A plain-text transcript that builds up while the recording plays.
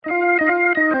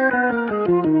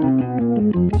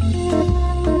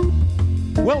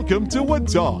Welcome to Wood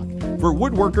Talk for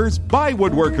woodworkers by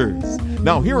woodworkers.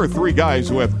 Now, here are three guys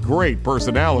who have great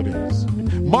personalities: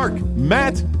 Mark,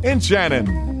 Matt, and Shannon.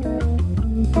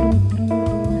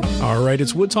 All right,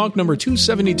 it's Wood Talk number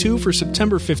 272 for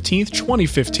September 15th,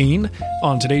 2015.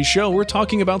 On today's show, we're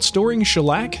talking about storing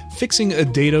shellac, fixing a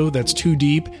dado that's too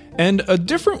deep, and a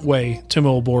different way to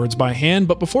mill boards by hand.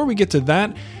 But before we get to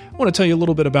that, I want to tell you a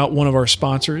little bit about one of our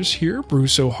sponsors here,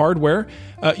 Brusso Hardware.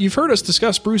 You've heard us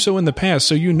discuss Brusso in the past,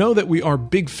 so you know that we are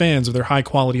big fans of their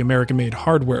high-quality American-made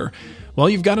hardware. Well,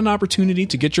 you've got an opportunity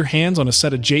to get your hands on a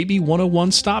set of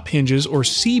JB101 stop hinges or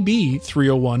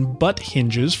CB301 butt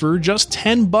hinges for just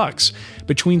 $10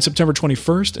 between September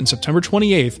 21st and September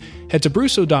 28th. Head to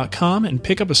Brusso.com and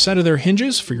pick up a set of their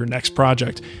hinges for your next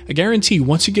project. I guarantee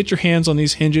once you get your hands on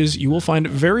these hinges, you will find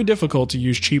it very difficult to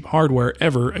use cheap hardware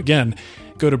ever again.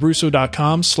 Go to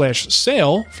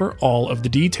Brusso.com/sale for all of the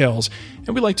details.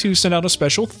 And we'd like to send out a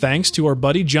special thanks to our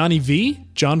buddy Johnny V,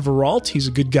 John Veralt. He's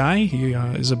a good guy. He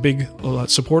is a big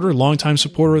supporter, longtime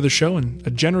supporter of the show, and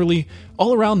a generally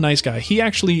all-around nice guy. He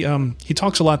actually he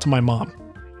talks a lot to my mom.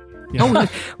 Yeah.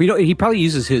 He probably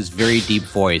uses his very deep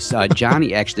voice.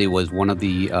 Johnny actually was one of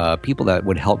the people that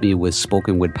would help me with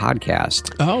Spoken Wood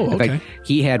podcast. Oh, okay. In fact,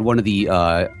 he had one of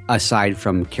the, aside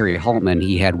from Kerry Haltman,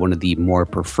 he had one of the more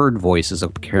preferred voices,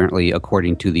 apparently,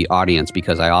 according to the audience,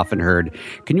 because I often heard,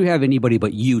 can you have anybody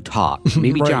but you talk?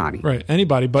 Maybe Right, Johnny. Right,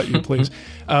 anybody but you, please.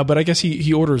 But I guess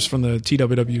he orders from the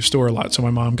TWW store a lot, so my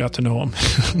mom got to know him.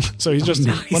 So he's just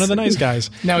one of the nice guys.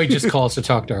 Now he just calls to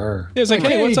talk to her. Yeah, it's like,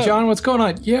 hey, what's up? John, what's going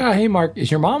on? Yeah, hey, Mark, is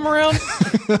your mom around?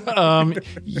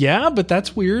 Yeah, but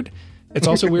that's weird. It's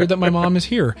also weird that my mom is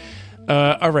here.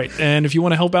 All right, and if you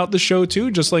want to help out the show too,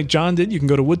 just like John did, you can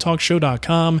go to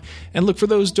woodtalkshow.com and look for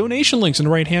those donation links in the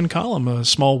right-hand column. A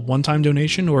small one-time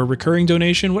donation or a recurring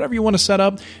donation, whatever you want to set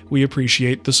up, we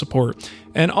appreciate the support.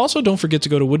 And also don't forget to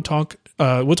go to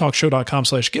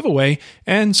woodtalkshow.com/giveaway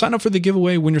and sign up for the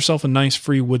giveaway, win yourself a nice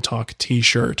free Wood Talk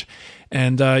t-shirt.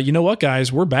 And you know what,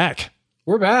 guys? We're back.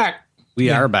 We're back. We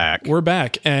are back. We're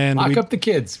back. And Lock up the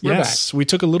kids. We're back. We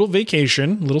took a little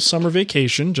vacation, a little summer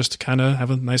vacation, just to kind of have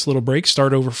a nice little break,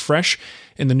 start over fresh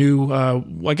in the new,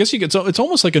 I guess it's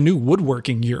almost like a new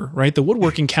woodworking year, right? The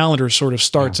woodworking calendar sort of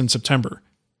starts in September.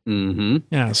 Mm-hmm.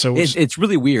 Yeah, so it's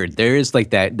really weird. There is like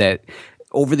that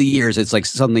over the years, it's like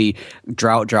suddenly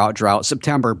drought,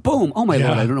 September, boom, oh my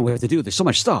Lord, I don't know what to do. There's so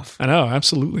much stuff. I know,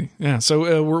 absolutely. Yeah,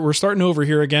 so we're starting over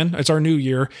here again. It's our new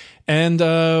year. And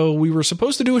we were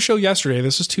supposed to do a show yesterday.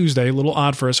 This is Tuesday, a little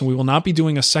odd for us, and we will not be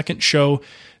doing a second show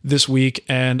this week.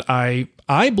 And I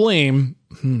blame,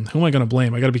 who am I going to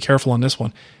blame? I got to be careful on this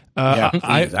one.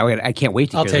 I can't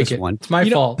wait to hear take this it. one. It's my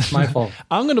fault. It's my fault.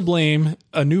 I'm going to blame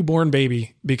a newborn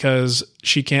baby because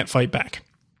she can't fight back.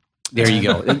 There you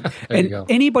go. And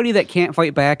anybody that can't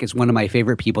fight back is one of my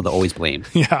favorite people to always blame.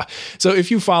 Yeah. So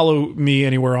if you follow me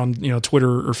anywhere on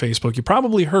Twitter or Facebook, you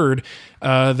probably heard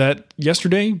that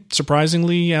yesterday,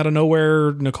 surprisingly out of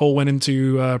nowhere, Nicole went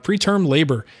into preterm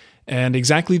labor, and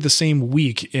exactly the same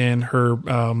week in her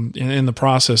in the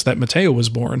process that Mateo was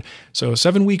born. So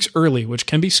 7 weeks early, which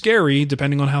can be scary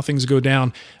depending on how things go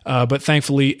down. But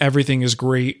thankfully, everything is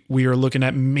great. We are looking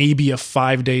at maybe a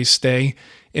 5-day stay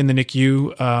in the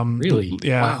NICU. Really?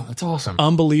 Yeah. Wow, that's awesome.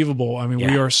 Unbelievable. I mean,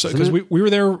 we are so, because we were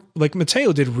there, like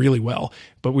Mateo did really well,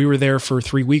 but we were there for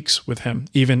 3 weeks with him,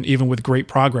 even with great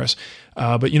progress.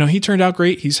 But he turned out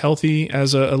great. He's healthy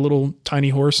as a little tiny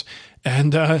horse.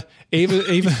 And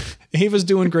Ava's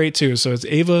doing great too. So it's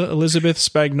Ava Elizabeth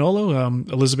Spagnolo.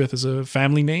 Elizabeth is a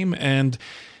family name, and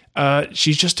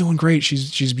she's just doing great.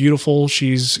 She's beautiful.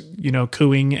 She's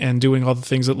cooing and doing all the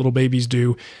things that little babies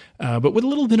do, but with a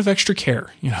little bit of extra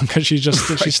care, because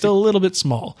she's still a little bit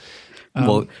small.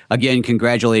 Well, again,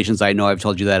 congratulations. I know I've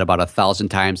told you that about 1,000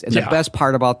 times. And the best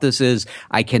part about this is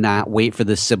I cannot wait for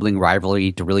this sibling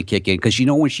rivalry to really kick in. Because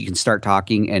when she can start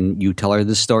talking and you tell her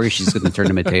this story, she's going to turn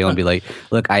to Mateo and be like,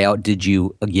 look, I outdid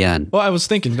you again. Well, I was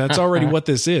thinking that's already what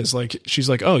this is. Like, she's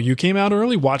like, oh, you came out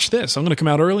early? Watch this. I'm going to come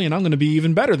out early and I'm going to be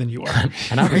even better than you are.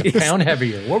 And I'm going to pound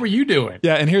heavier. What were you doing?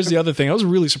 Yeah, and here's the other thing. I was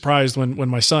really surprised when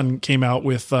my son came out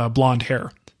with blonde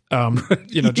hair.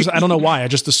 Just I don't know why. I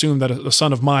just assumed that a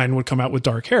son of mine would come out with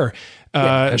dark hair.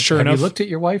 Sure enough. Have you looked at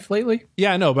your wife lately?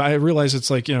 Yeah, I know, but I realize it's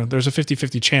like, there's a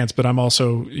 50-50 chance, but I'm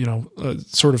also,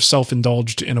 sort of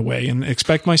self-indulged in a way and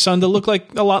expect my son to look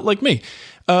like a lot like me.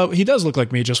 He does look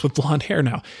like me, just with blonde hair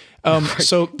now.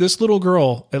 So this little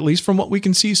girl, at least from what we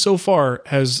can see so far,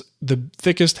 has the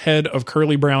thickest head of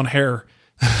curly brown hair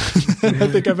I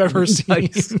think I've ever seen.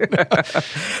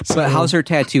 But how's her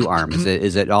tattoo arm?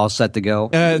 Is it all set to go?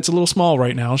 It's a little small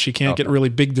right now. She can't get really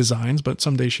big designs, but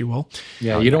someday she will.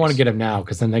 Yeah, you don't want to get them now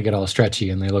because then they get all stretchy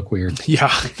and they look weird.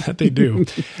 Yeah, that they do.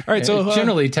 All right, so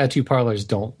generally tattoo parlors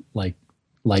don't like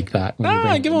that.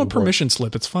 When give them a permission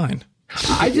slip. It's fine.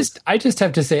 I just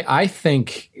have to say, I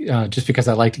think just because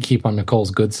I like to keep on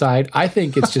Nicole's good side, I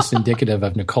think it's just indicative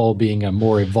of Nicole being a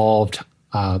more evolved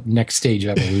next stage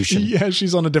of evolution. Yeah,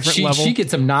 she's on a different level. She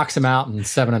gets him, knocks him out in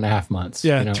 7.5 months.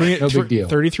 Yeah, no big deal.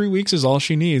 33 weeks is all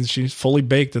she needs. She's fully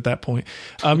baked at that point.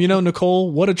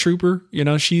 Nicole, what a trooper.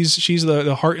 She's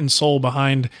the heart and soul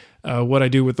behind what I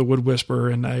do with the Wood Whisperer,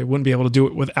 and I wouldn't be able to do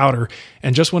it without her.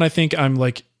 And just when I think I'm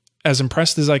like as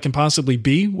impressed as I can possibly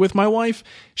be with my wife,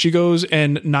 she goes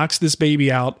and knocks this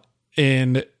baby out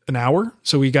in an hour.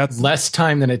 So we got less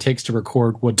time than it takes to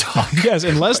record Wood Talk. Yes,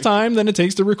 and less time than it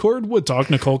takes to record Wood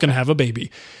Talk. Nicole can have a baby.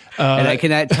 And I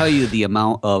cannot tell you the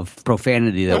amount of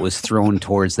profanity that was thrown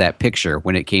towards that picture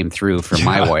when it came through from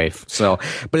my wife. So,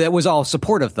 but it was all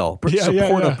supportive, though.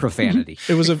 Supportive profanity.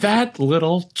 It was that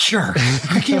little jerk.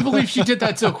 I can't believe she did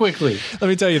that so quickly. Let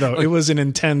me tell you, though, it was an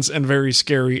intense and very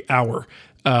scary hour.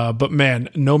 But man,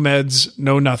 no meds,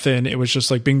 no nothing. It was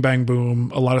just like bing, bang,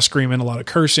 boom, a lot of screaming, a lot of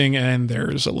cursing, and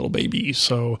there's a little baby.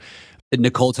 So did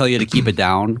Nicole tell you to keep it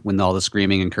down when all the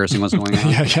screaming and cursing was going on?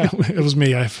 Yeah, it was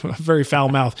me. I have a very foul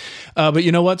mouth. But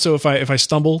you know what? So if I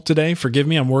stumble today, forgive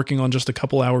me. I'm working on just a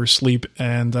couple hours sleep,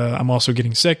 and I'm also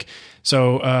getting sick.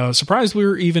 So surprised we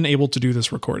were even able to do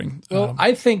this recording. Well,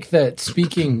 I think that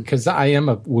speaking, because I am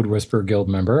a Wood Whisperer Guild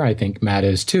member, I think Matt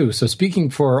is too. So speaking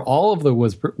for all of the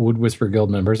Wood Whisperer Guild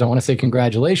members, I want to say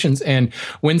congratulations. And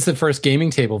when's the first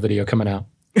gaming table video coming out?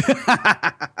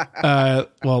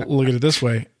 Well, look at it this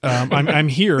way. I'm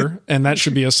here, and that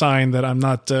should be a sign that I'm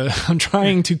not. I'm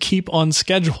trying to keep on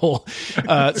schedule.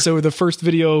 So the first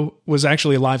video was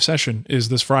actually a live session. Is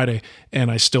this Friday, and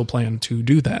I still plan to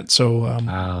do that.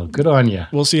 So, good on you.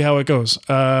 We'll see how it goes.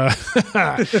 But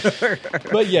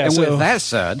yeah. And with that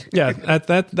said, yeah,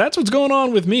 that's what's going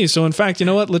on with me. So in fact, you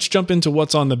know what? Let's jump into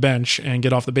what's on the bench and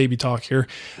get off the baby talk here.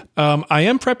 I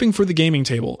am prepping for the gaming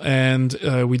table, and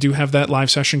we do have that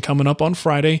live session coming up on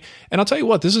Friday. And I'll tell you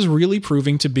what, this is really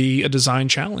proving to be a design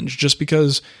challenge, just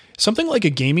because something like a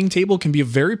gaming table can be a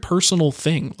very personal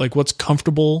thing. Like what's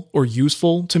comfortable or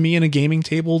useful to me in a gaming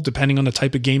table, depending on the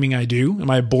type of gaming I do. Am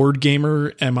I a board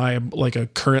gamer? Am I like a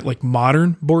current, like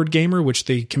modern board gamer, which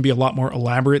they can be a lot more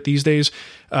elaborate these days?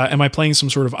 Am I playing some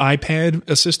sort of iPad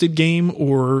assisted game,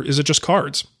 or is it just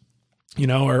cards?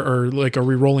 Or like, are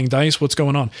we rolling dice? What's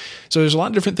going on? So there's a lot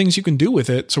of different things you can do with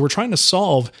it. So we're trying to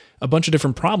solve a bunch of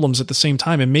different problems at the same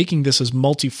time and making this as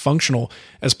multifunctional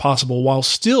as possible while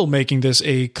still making this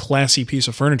a classy piece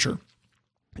of furniture.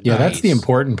 Yeah, that's the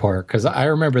important part, because I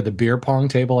remember the beer pong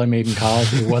table I made in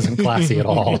college. It wasn't classy at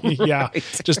all. Yeah,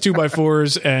 just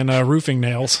 2x4s and roofing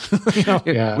nails.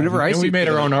 Yeah, we made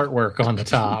our own artwork on the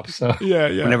top. So yeah.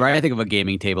 Whenever I think of a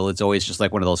gaming table, it's always just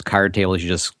like one of those card tables. You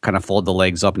just kind of fold the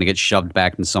legs up and it gets shoved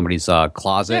back in somebody's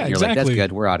closet. Yeah, and you're exactly. like, that's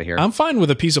good. We're out of here. I'm fine with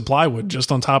a piece of plywood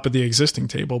just on top of the existing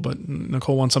table, but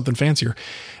Nicole wants something fancier.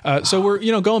 So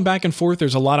we're going back and forth.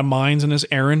 There's a lot of minds in this.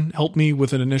 Aaron helped me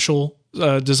with an initial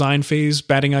design phase,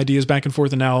 batting ideas back and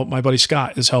forth, and now my buddy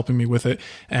Scott is helping me with it.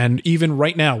 And even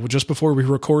right now, just before we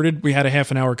recorded, we had a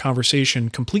half an hour conversation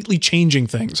completely changing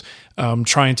things,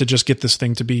 trying to just get this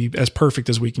thing to be as perfect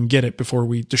as we can get it before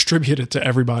we distribute it to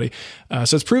everybody.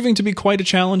 So it's proving to be quite a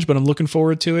challenge, but I'm looking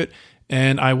forward to it,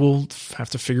 and I will have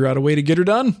to figure out a way to get her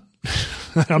done.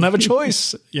 I don't have a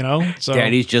choice, So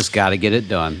Daddy's just got to get it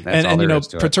done. That's all there is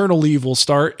to it. Paternal leave will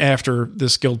start after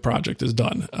this guild project is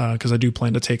done, because I do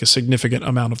plan to take a significant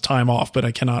amount of time off, but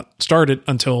I cannot start it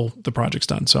until the project's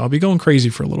done. So I'll be going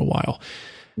crazy for a little while.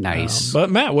 Nice.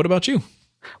 But Matt, what about you?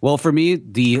 Well, for me,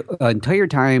 the entire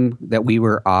time that we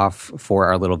were off for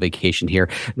our little vacation here,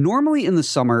 normally in the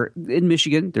summer in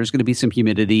Michigan, there's going to be some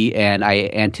humidity, and I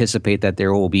anticipate that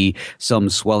there will be some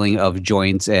swelling of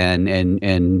joints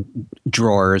and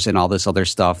drawers and all this other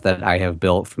stuff that I have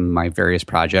built from my various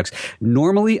projects.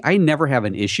 Normally, I never have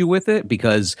an issue with it,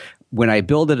 because when I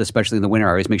build it, especially in the winter,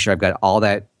 I always make sure I've got all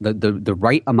that, the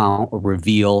right amount of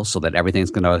reveal so that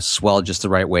everything's going to swell just the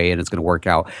right way and it's going to work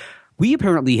out. We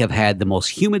apparently have had the most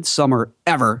humid summer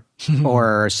ever,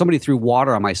 or somebody threw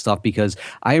water on my stuff, because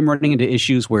I am running into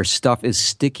issues where stuff is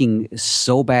sticking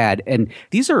so bad. And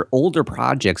these are older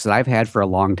projects that I've had for a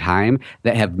long time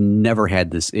that have never had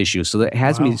this issue. So that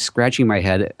has me scratching my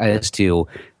head as to,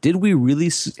 did we really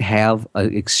have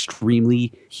an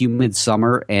extremely humid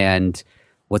summer, and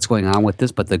what's going on with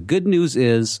this? But the good news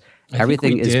is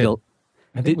everything is built.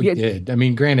 I think we did. I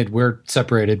mean, granted, we're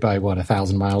separated by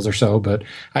 1,000 miles or so, but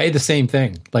I had the same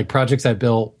thing. Like projects I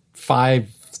built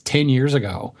 5-10 years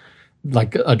ago,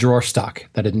 like a drawer stuck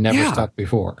that had never stuck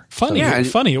before. Funny,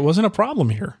 funny. It wasn't a problem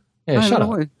here. Yeah, shut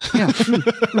up. Yeah.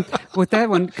 With that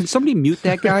one, can somebody mute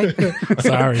that guy?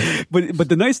 Sorry. But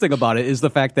the nice thing about it is the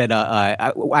fact that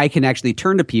I can actually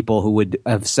turn to people who would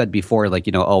have said before, like,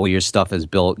 oh, your stuff is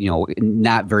built,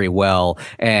 not very well,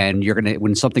 and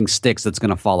when something sticks, it's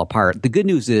gonna fall apart. The good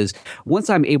news is, once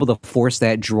I'm able to force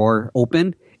that drawer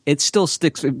open, it still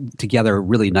sticks together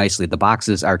really nicely. The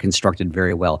boxes are constructed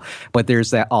very well, but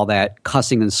there's all that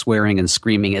cussing and swearing and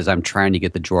screaming as I'm trying to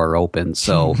get the drawer open.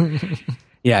 So.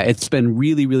 Yeah, it's been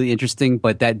really, really interesting,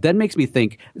 but that then makes me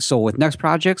think, so with next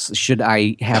projects, should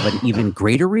I have an even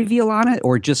greater reveal on it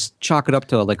or just chalk it up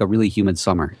to like a really humid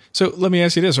summer? So let me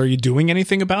ask you this. Are you doing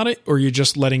anything about it, or are you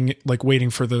just waiting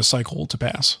for the cycle to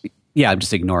pass? Yeah, I'm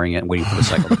just ignoring it and waiting for the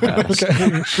cycle to pass.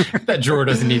 Okay. That drawer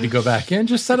doesn't need to go back in.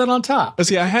 Just set it on top.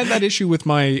 See, I had that issue with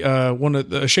my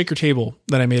a shaker table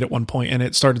that I made at one point, and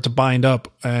it started to bind up.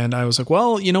 And I was like,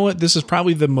 well, you know what? This is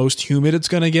probably the most humid it's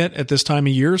going to get at this time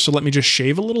of year. So let me just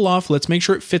shave a little off. Let's make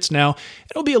sure it fits now.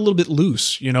 It'll be a little bit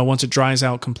loose, once it dries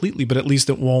out completely, but at least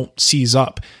it won't seize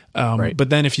up. Right. But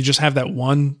then if you just have that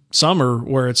one summer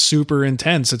where it's super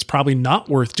intense, it's probably not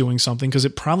worth doing something because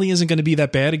it probably isn't going to be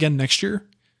that bad again next year.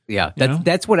 Yeah,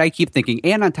 that's what I keep thinking.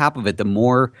 And on top of it, the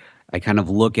more I kind of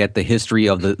look at the history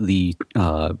of the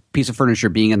piece of furniture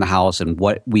being in the house and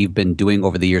what we've been doing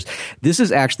over the years, this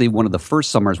is actually one of the first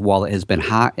summers, while it has been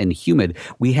hot and humid,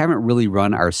 we haven't really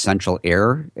run our central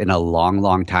air in a long,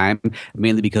 long time,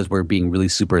 mainly because we're being really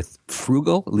super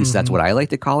frugal. At least that's what I like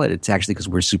to call it. It's actually because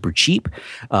we're super cheap,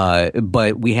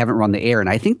 but we haven't run the air. And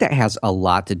I think that has a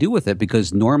lot to do with it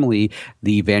because normally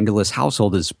the Vanderlist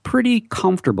household is pretty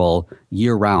comfortable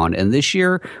year round. And this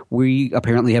year we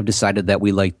apparently have decided that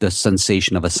we like the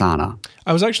sensation of a sauna.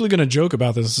 I was actually going to joke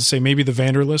about this to say maybe the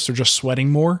Vanderlists are just sweating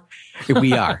more.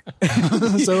 We are.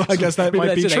 So I guess that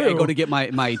might be true. I go to get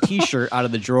my T-shirt out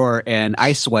of the drawer and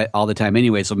I sweat all the time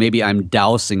anyway. So maybe I'm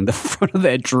dousing the front of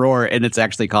that drawer and it's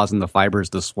actually causing the fibers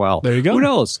to swell. There you go. Who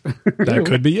knows? That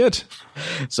could be it.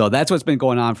 So that's what's been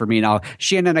going on for me. Now,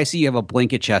 Shannon, I see you have a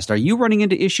blanket chest. Are you running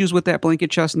into issues with that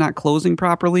blanket chest not closing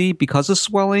properly because of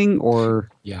swelling or?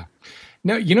 Yeah.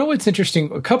 No, you know what's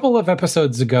interesting? A couple of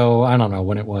episodes ago, I don't know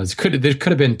when it was. There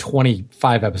could have been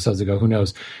 25 episodes ago. Who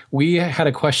knows? We had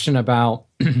a question about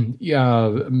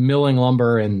milling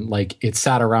lumber, and like it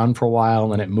sat around for a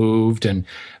while and it moved. And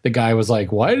the guy was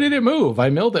like, "Why did it move?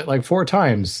 I milled it like 4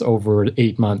 times over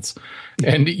 8 months."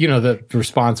 And the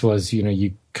response was,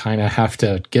 you kind of have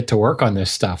to get to work on this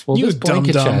stuff. Well, this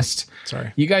blanket chest.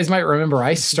 Sorry, you guys might remember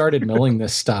I started milling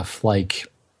this stuff like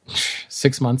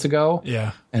 6 months ago.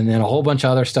 Yeah. And then a whole bunch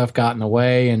of other stuff got in the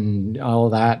way and all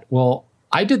of that. Well,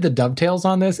 I did the dovetails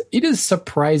on this. It is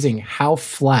surprising how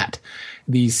flat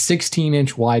these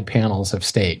 16-inch wide panels have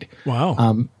stayed.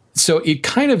 Wow. So it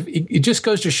just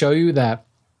goes to show you that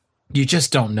you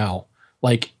just don't know.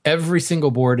 Like every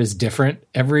single board is different.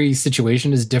 Every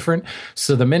situation is different.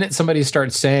 So the minute somebody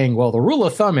starts saying, well, the rule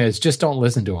of thumb is just don't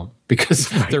listen to them because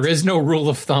there is no rule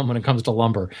of thumb when it comes to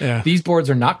lumber. Yeah. These boards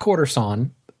are not quarter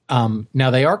sawn.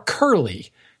 Now they are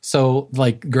curly, so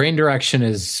like grain direction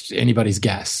is anybody's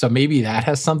guess. So maybe that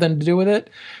has something to do with it.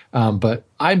 But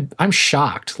I'm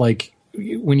shocked. Like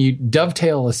when you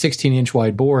dovetail a 16-inch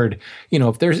wide board,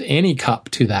 if there's any cup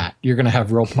to that, you're going to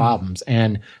have real problems.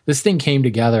 And this thing came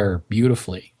together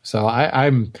beautifully. So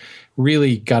I'm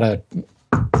really got to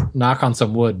knock on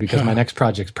some wood because my next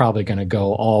project's probably going to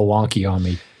go all wonky on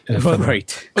me.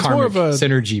 Right. It's more of a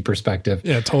synergy perspective.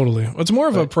 Yeah, totally. It's more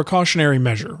of a precautionary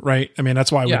measure, right? I mean,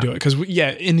 that's why we do it. Because,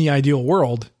 in the ideal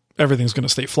world, everything's going to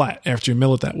stay flat after you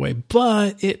mill it that way.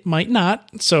 But it might not.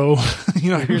 So,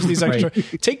 here's these extra,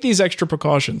 take these extra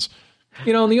precautions.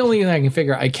 And the only thing I can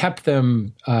figure, I kept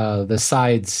them, the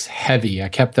sides heavy. I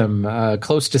kept them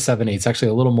close to 7/8, actually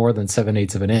a little more than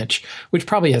 7/8 of an inch, which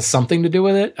probably has something to do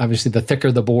with it. Obviously, the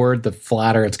thicker the board, the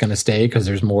flatter it's going to stay because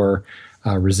there's more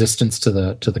resistance to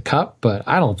the cup. But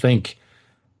I don't think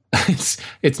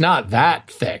it's not that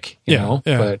thick, you know.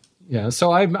 Yeah. But yeah,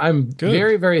 so I'm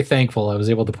very, very thankful I was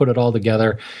able to put it all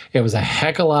together. It was a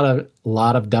heck of a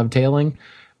lot of dovetailing.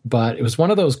 But it was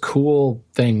one of those cool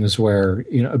things where,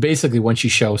 basically once you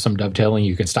show some dovetailing,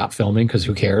 you can stop filming because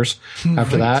who cares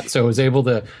after that. So I was able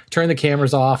to turn the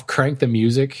cameras off, crank the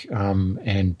music,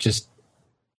 and just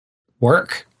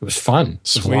work. It was fun.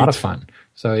 It was a lot of fun.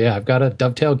 So yeah, I've got a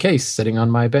dovetail case sitting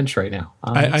on my bench right now.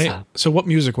 So what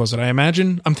music was it?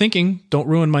 I'm thinking, don't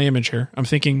ruin my image here. I'm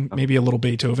thinking maybe a little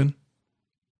Beethoven.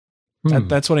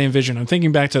 That's what I envision. I'm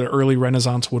thinking back to the early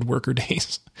Renaissance woodworker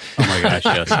days. Oh my gosh,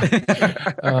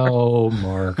 yes. Oh,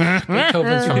 Mark.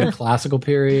 Beethoven's from the classical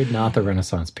period, not the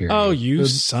Renaissance period. Oh, you Good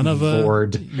son of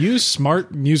Lord. you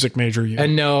smart music major, you.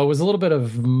 And no, it was a little bit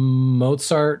of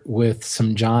Mozart with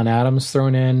some John Adams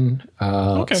thrown in,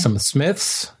 some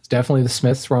Smiths. Definitely the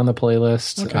Smiths were on the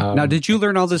playlist. Okay. Now, did you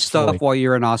learn all this stuff while you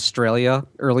were in Australia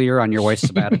earlier on your wife's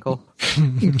sabbatical?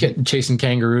 Chasing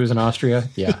kangaroos in Austria?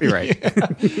 Yeah. You're right.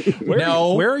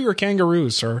 Where are your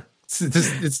kangaroos, sir?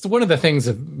 It's one of the things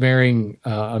of marrying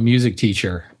a music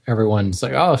teacher. Everyone's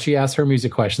like, oh, she asks her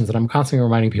music questions. And I'm constantly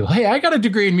reminding people, hey, I got a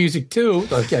degree in music too.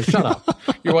 Like, yeah, shut up.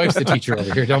 Your wife's the teacher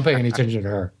over here. Don't pay any attention to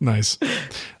her. Nice.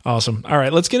 Awesome. All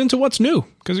right, let's get into what's new,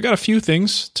 because we've got a few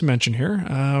things to mention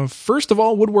here. First of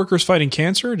all, Woodworkers Fighting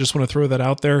Cancer. Just want to throw that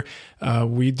out there.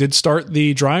 We did start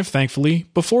the drive, thankfully,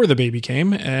 before the baby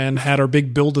came, and had our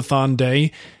big build-a-thon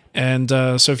day. And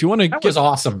so if you want to That was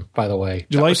awesome, by the way.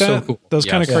 Do you like that? So cool. That was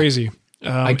kind of crazy.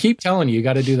 I keep telling you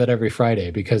got to do that every Friday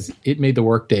because it made the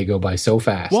workday go by so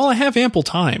fast. Well, I have ample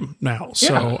time now,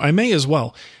 so I may as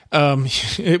well.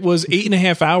 It was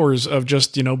 8.5 hours of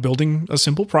just, building a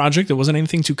simple project. It wasn't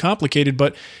anything too complicated,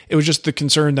 but it was just the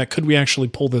concern that could we actually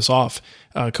pull this off?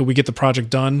 Could we get the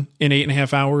project done in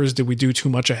 8.5 hours? Did we do too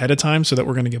much ahead of time so that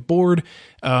we're going to get bored?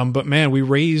 But man, we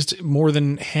raised more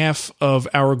than half of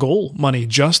our goal money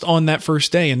just on that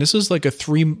first day. And this is like a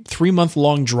three-month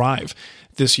long drive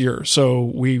this year. So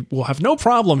we will have no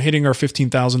problem hitting our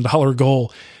 $15,000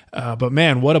 goal. But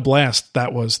man, what a blast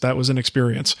that was. That was an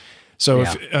experience. So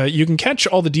if you can catch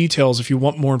all the details if you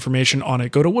want more information on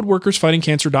it, go to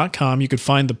woodworkersfightingcancer.com. You could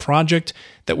find the project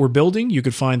that we're building. You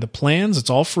could find the plans. It's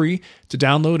all free to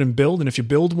download and build. And if you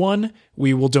build one,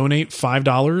 we will donate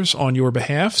 $5 on your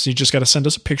behalf. So you just got to send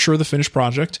us a picture of the finished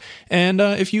project. And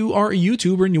if you are a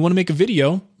YouTuber and you want to make a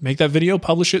video, make that video,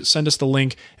 publish it, send us the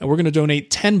link, and we're going to donate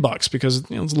 $10 because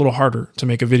it's a little harder to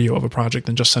make a video of a project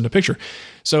than just send a picture.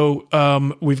 So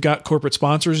we've got corporate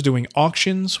sponsors doing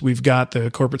auctions. We've got the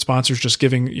corporate sponsors just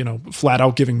giving, flat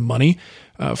out giving money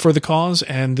for the cause.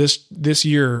 And this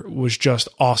year was just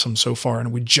awesome so far,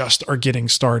 and we just are getting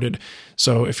started.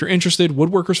 So if you're interested,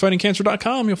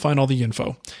 woodworkersfightingcancer.com, you'll find all the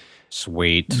info.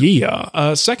 Sweet.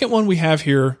 Yeah. Second one we have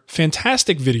here,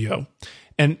 fantastic video.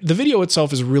 And the video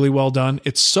itself is really well done.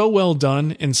 It's so well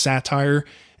done in satire.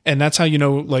 And that's how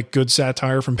good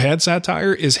satire from bad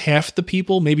satire is half the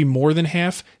people, maybe more than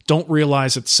half, don't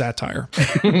realize it's satire.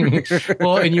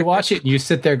 Well, and you watch it and you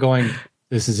sit there going,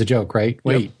 this is a joke, right?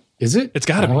 Wait, yep. Is it? It's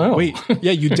got to be. Wait.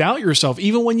 Yeah, you doubt yourself.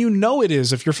 Even when you know it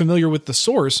is, if you're familiar with the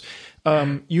source,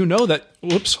 you know that.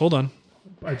 Whoops, hold on.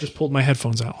 I just pulled my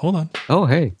headphones out. Hold on. Oh,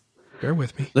 hey. Bear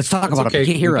with me. Let's talk about it. You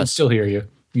can't hear us. We can still hear you.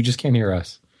 You just can't hear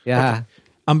us. Yeah. Okay.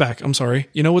 I'm back. I'm sorry.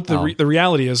 You know what the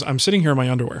reality is? I'm sitting here in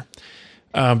my underwear.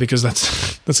 Because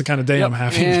that's the kind of day I'm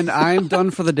having. And I'm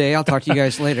done for the day. I'll talk to you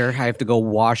guys later. I have to go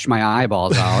wash my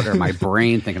eyeballs out or my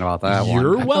brain thinking about that one.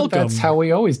 You're welcome. That's how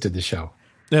we always did the show.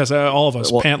 Yes, all of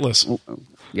us, pantless.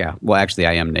 Yeah. Well, actually,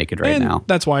 I am naked right now.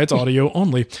 That's why it's audio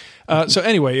only. So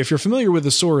anyway, if you're familiar with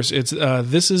the source, it's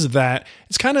this is that.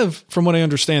 It's kind of, from what I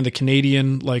understand, the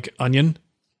Canadian Onion.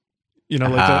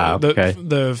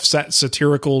 The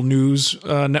satirical news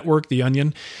network, The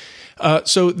Onion.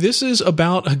 So this is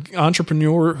about an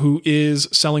entrepreneur who is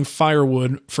selling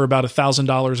firewood for about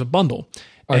 $1,000 a bundle.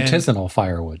 Artisanal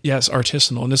firewood. Yes,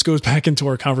 artisanal. And this goes back into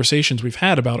our conversations we've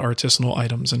had about artisanal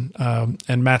items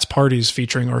and Matt's parties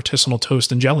featuring artisanal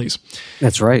toast and jellies.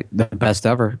 That's right. The best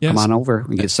ever. Yes. Come on over.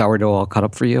 We get sourdough all cut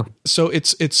up for you. So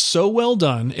it's so well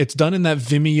done. It's done in that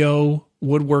Vimeo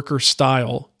woodworker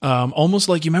style. Almost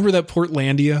like, you remember that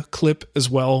Portlandia clip as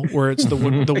well, where it's the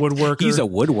woodworker. He's a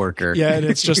woodworker. Yeah, and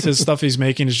it's just his stuff he's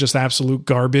making is just absolute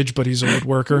garbage, but he's a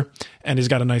woodworker and he's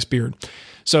got a nice beard.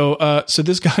 So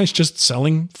this guy's just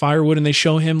selling firewood, and they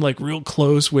show him real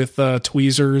close with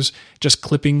tweezers, just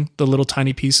clipping the little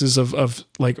tiny pieces of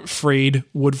frayed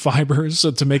wood fibers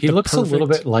to make. He looks a little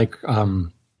bit like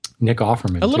Nick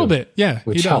Offerman. A little bit, yeah,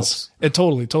 which he does. Helps. It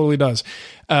totally does.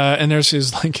 And there's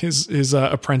his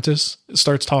apprentice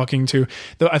starts talking to.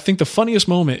 I think the funniest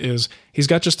moment is he's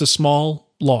got just a small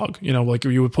log, like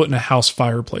you would put in a house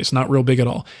fireplace, not real big at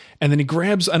all. And then he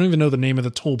grabs, I don't even know the name of the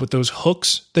tool, but those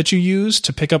hooks that you use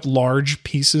to pick up large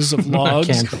pieces of logs.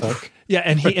 Can hook. Yeah,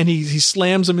 and he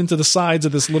slams them into the sides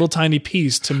of this little tiny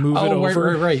piece to move it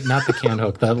over. Right. Not the can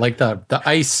hook. The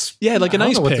ice. Yeah, like an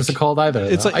ice pick. What is it called either?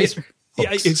 It's like ice.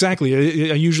 Yeah,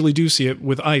 exactly. I usually do see it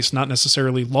with ice, not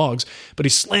necessarily logs, but he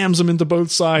slams them into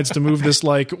both sides to move this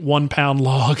like 1 pound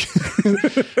log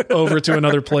over to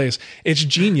another place. It's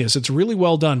genius. It's really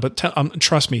well done, but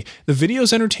trust me, the video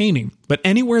is entertaining, but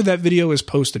anywhere that video is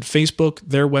posted, Facebook,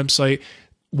 their website,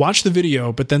 watch the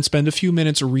video, but then spend a few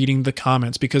minutes reading the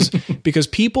comments because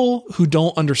people who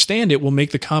don't understand it will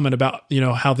make the comment about,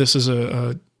 how this is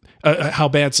how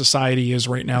bad society is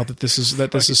right now, that this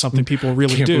is something people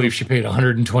really Can't do. believe she paid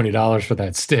 $120 for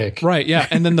that stick. Right. Yeah.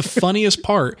 And then the funniest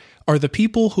part are the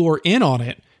people who are in on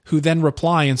it, who then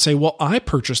reply and say, well, I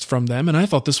purchased from them and I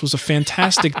thought this was a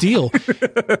fantastic deal.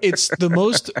 It's the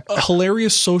most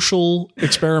hilarious social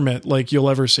experiment like you'll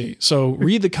ever see. So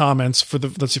read the comments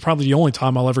that's probably the only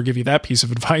time I'll ever give you that piece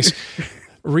of advice.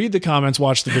 Read the comments,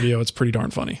 watch the video. It's pretty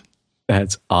darn funny.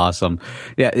 That's awesome.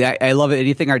 Yeah, I love it.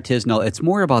 Anything artisanal, it's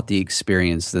more about the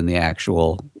experience than the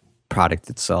actual product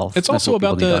itself. It's also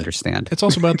about the understand. It's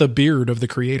also about the beard of the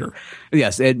creator.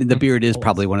 Yes, and the beard is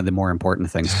probably one of the more important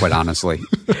things, quite honestly.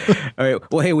 All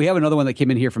right. Well, hey, we have another one that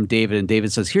came in here from David, and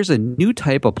David says, here's a new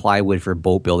type of plywood for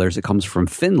boat builders. It comes from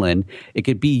Finland. It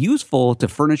could be useful to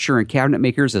furniture and cabinet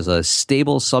makers as a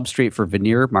stable substrate for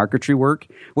veneer marquetry work.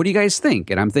 What do you guys think?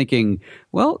 And I'm thinking,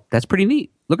 well, that's pretty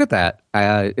neat. Look at that.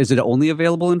 Is it only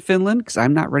available in Finland? Because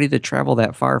I'm not ready to travel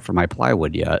that far for my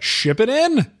plywood yet. Ship it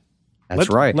in. That's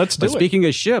right. Let's do it. Speaking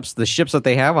of ships, the ships that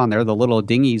they have on there, the little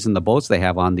dinghies and the boats they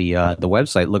have on the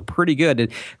website look pretty good.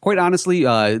 And quite honestly,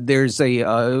 there's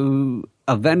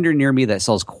a vendor near me that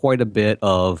sells quite a bit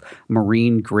of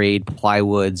marine grade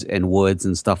plywoods and woods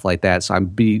and stuff like that. So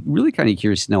I'd be really kind of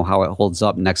curious to know how it holds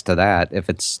up next to that, if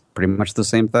it's pretty much the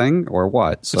same thing or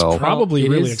what. So it's probably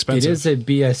really expensive. It is a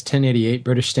BS 1088,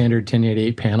 British Standard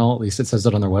 1088 panel. At least it says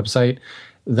it on their website.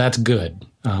 That's good.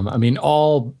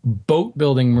 All boat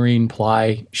building marine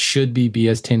ply should be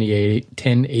BS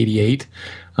 1088.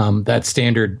 That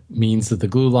standard means that the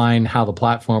glue line, how the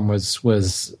platform was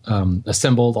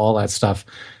assembled, all that stuff.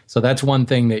 So that's one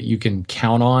thing that you can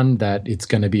count on, that it's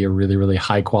going to be a really, really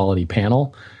high quality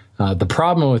panel. The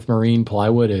problem with marine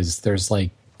plywood is there's like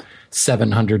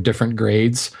 700 different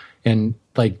grades, and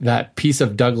like that piece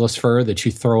of Douglas fir that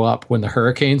you throw up when the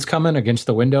hurricane's coming against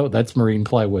the window, that's marine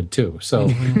plywood too. So,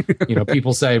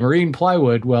 people say marine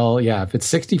plywood. Well, yeah, if it's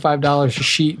 $65 a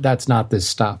sheet, that's not this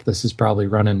stuff. This is probably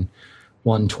running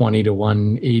 $120 to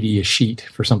 $180 a sheet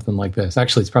for something like this.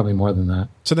 Actually, it's probably more than that.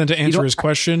 So then, to answer his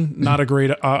question, not a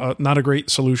great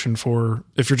solution for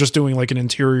if you're just doing like an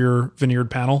interior veneered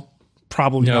panel.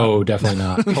 Probably no, not. Definitely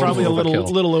not. Probably a little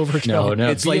overkill. No.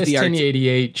 It's BS like the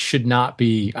 1088 should not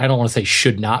be. I don't want to say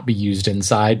should not be used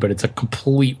inside, but it's a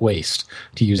complete waste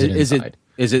to use it inside.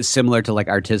 Is it similar to like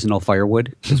artisanal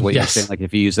firewood? Is what you're saying? Like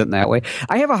if you use it in that way,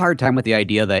 I have a hard time with the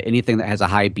idea that anything that has a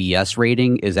high BS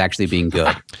rating is actually being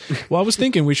good. Well, I was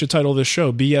thinking we should title this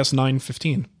show BS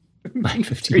 915.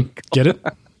 915. Get it?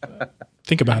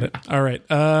 Think about it. All right.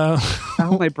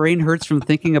 Oh, my brain hurts from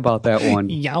thinking about that one.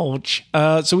 Youch.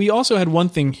 So we also had one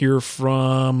thing here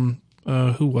from,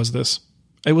 who was this?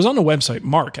 It was on the website.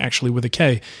 Mark, actually, with a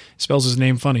K. Spells his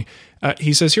name funny.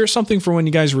 He says, here's something for when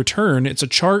you guys return. It's a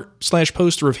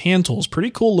chart/poster of hand tools.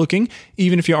 Pretty cool looking,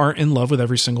 even if you aren't in love with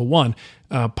every single one.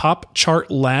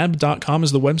 popchartlab.com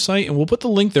is the website, and we'll put the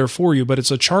link there for you, but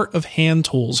it's a chart of hand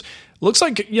tools. Looks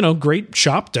like, great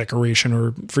shop decoration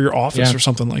or for your office or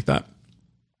something like that.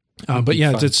 But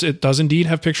yeah, it does indeed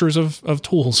have pictures of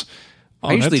tools.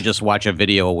 I usually just watch a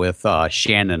video with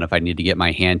Shannon if I need to get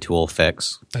my hand tool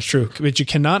fix. That's true, but you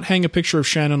cannot hang a picture of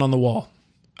Shannon on the wall.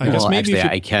 I guess maybe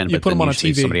actually, I can, but put them on a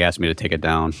TV. Somebody asked me to take it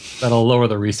down. That'll lower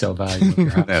the resale value.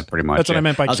 Yeah, pretty much. That's what I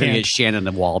meant by I was going can't. to get Shannon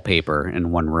the wallpaper in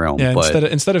one room. Yeah, but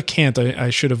instead of can't, I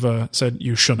should have said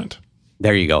you shouldn't.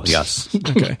 There you go. Yes.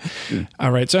 Okay. All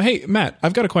right. So hey, Matt,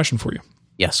 I've got a question for you.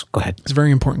 Yes. Go ahead. It's a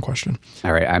very important question.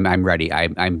 All right. I'm ready.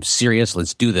 I'm serious.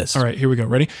 Let's do this. All right. Here we go.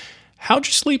 Ready? How'd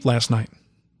you sleep last night?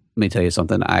 Let me tell you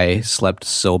something. I slept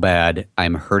so bad.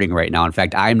 I'm hurting right now. In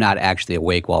fact, I'm not actually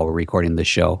awake while we're recording this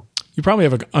show. You probably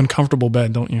have an uncomfortable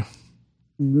bed, don't you?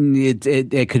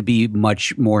 It could be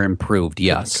much more improved.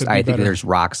 Yes, I think there's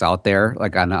rocks out there,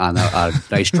 like on a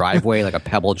nice driveway, like a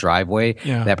pebble driveway,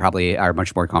 that probably are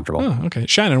much more comfortable. Oh, okay.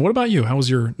 Shannon, what about you? How was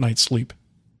your night's sleep?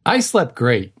 I slept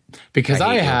great because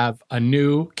I have a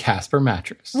new Casper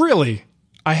mattress. Really?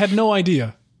 I had no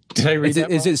idea. Did I read that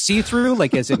wrong? Is it see-through,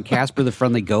 like as in Casper the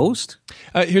Friendly Ghost?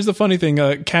 Here's the funny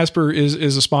thing. Casper is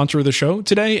a sponsor of the show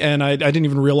today, and I didn't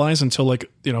even realize until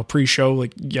pre-show,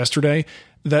 like yesterday,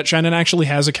 that Shannon actually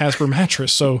has a Casper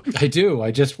mattress. So I do.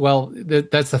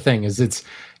 That's the thing is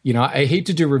I hate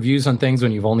to do reviews on things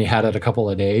when you've only had it a couple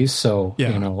of days. So,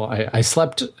 I've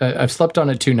slept on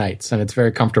it 2 nights and it's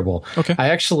very comfortable. Okay. I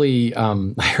actually,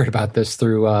 I heard about this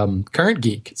through Current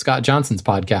Geek, Scott Johnson's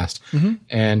podcast. Mm-hmm.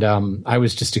 And I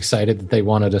was just excited that they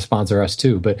wanted to sponsor us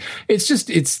too. But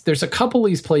there's a couple of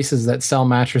these places that sell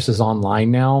mattresses online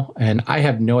now. And I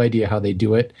have no idea how they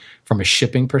do it from a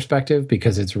shipping perspective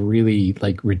because it's really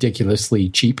like ridiculously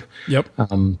cheap. Yep.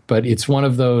 But it's one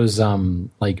of those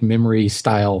like memory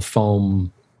style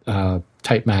foam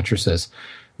type mattresses.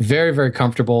 Very, very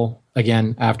comfortable.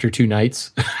 Again, after 2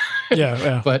 nights.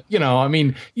 Yeah. But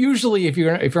usually if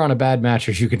you're on a bad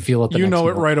mattress, you can feel it. You know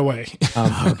it right away.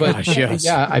 But yes.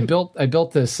 Yeah, I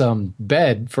built this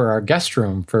bed for our guest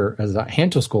room as a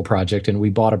hand tool school project, and we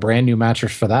bought a brand new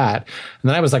mattress for that. And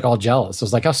then I was like all jealous. I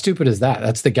was like, how stupid is that?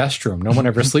 That's the guest room. No one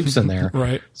ever sleeps in there.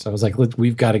 Right. So I was like,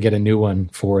 we've got to get a new one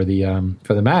for the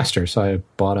master. So I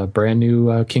bought a brand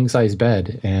new king size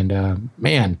bed, and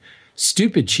man,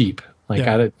 stupid cheap.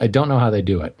 Like I don't know how they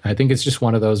do it. I think it's just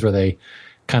one of those where they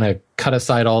kind of cut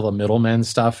aside all the middlemen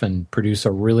stuff and produce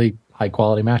a really high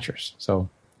quality mattress. So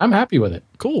I'm happy with it.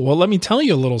 Cool. Well, let me tell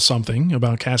you a little something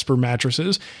about Casper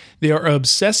mattresses. They are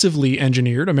obsessively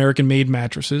engineered, American-made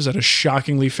mattresses at a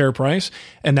shockingly fair price.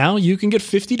 And now you can get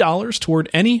 $50 toward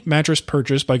any mattress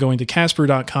purchase by going to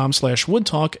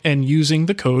casper.com/woodtalk and using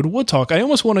the code woodtalk. I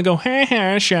almost want to go,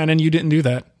 ha, Shannon, you didn't do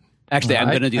that. Actually, I'm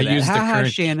going to do that. Use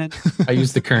Shannon. I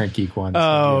use the Current Geek one.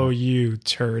 So, you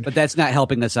turd. But that's not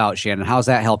helping us out, Shannon. How's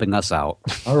that helping us out?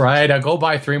 All right, I'll go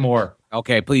buy 3 more.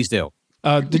 Okay, please do.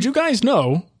 Did you guys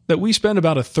know that we spend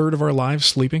about a third of our lives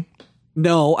sleeping?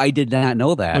 No, I did not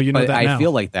know that. Oh, you know but that now. I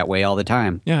feel like that way all the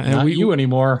time. Yeah, and Not you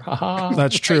anymore.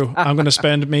 That's true. I'm going to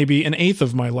spend maybe an eighth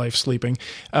of my life sleeping.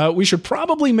 We should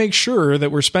probably make sure that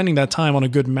we're spending that time on a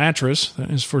good mattress. That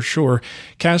is for sure.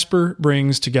 Casper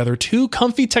brings together 2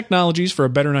 comfy technologies for a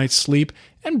better night's sleep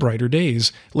and brighter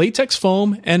days: latex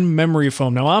foam and memory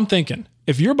foam. Now, I'm thinking,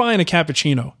 if you're buying a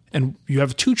cappuccino and you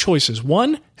have 2 choices,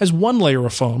 one has 1 layer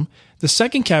of foam, the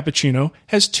second cappuccino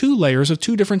has 2 layers of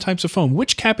 2 different types of foam.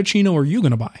 Which cappuccino are you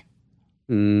going to buy?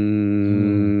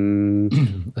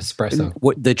 Espresso.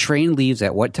 What the train leaves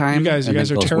at what time? You guys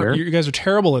are terrible. You guys are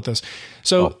terrible at this.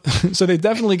 So, so they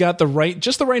definitely got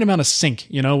just the right amount of sink.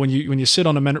 When you sit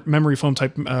on a memory foam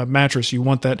type mattress, you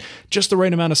want that just the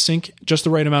right amount of sink, just the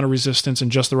right amount of resistance,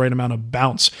 and just the right amount of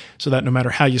bounce, so that no matter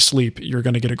how you sleep, you're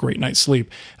going to get a great night's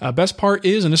sleep. Best part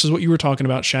is, and this is what you were talking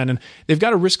about, Shannon, they've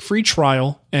got a risk-free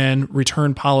trial and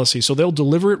return policy. So they'll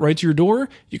deliver it right to your door.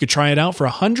 You could try it out for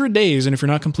 100 days, and if you're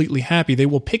not completely happy, they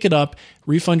will pick it up,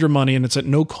 refund your money, and it's at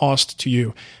no cost to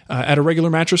you. At a regular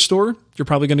mattress store, you're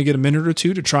probably going to get a minute or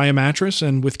 2 to try a mattress,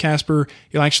 and with Casper,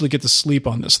 you'll actually get to sleep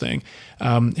on this thing.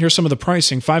 Here's some of the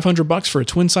pricing: $500 for a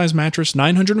twin-size mattress,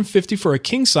 $950 for a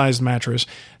king-size mattress,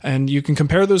 and you can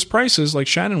compare those prices, like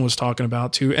Shannon was talking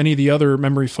about, to any of the other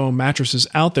memory foam mattresses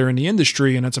out there in the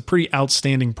industry, and it's a pretty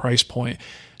outstanding price point.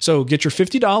 So get your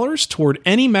 $50 toward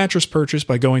any mattress purchase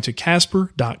by going to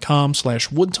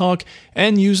casper.com/woodtalk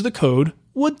and use the code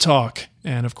woodtalk.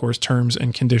 And of course, terms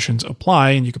and conditions apply,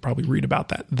 and you could probably read about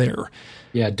that there.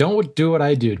 Yeah, don't do what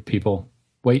I do, people.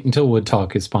 Wait until Wood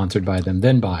Talk is sponsored by them,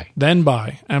 then buy. Then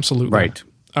buy. Absolutely. Right.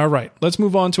 All right. Let's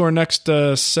move on to our next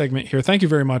segment here. Thank you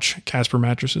very much, Casper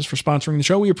Mattresses, for sponsoring the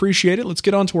show. We appreciate it. Let's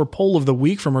get on to our poll of the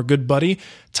week from our good buddy,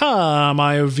 Tom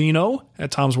Iovino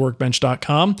at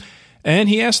tomsworkbench.com. And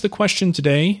he asked the question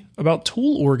today about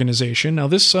tool organization. Now,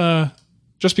 this,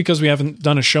 just because we haven't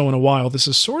done a show in a while, this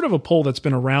is sort of a poll that's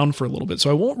been around for a little bit.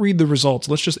 So I won't read the results.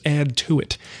 Let's just add to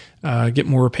it, get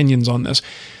more opinions on this.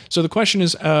 So the question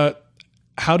is,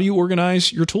 how do you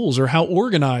organize your tools, or how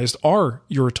organized are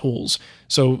your tools?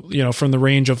 So, from the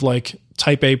range of like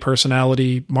type A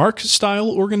personality, Mark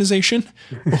style organization,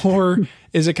 or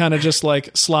is it kind of just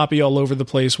like sloppy all over the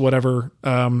place, whatever,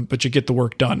 but you get the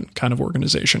work done kind of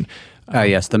organization?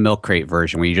 Yes, the milk crate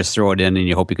version where you just throw it in and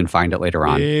you hope you can find it later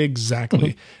on.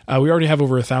 Exactly. We already have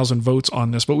over 1,000 votes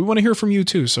on this, but we want to hear from you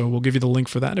too. So we'll give you the link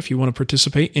for that if you want to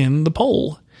participate in the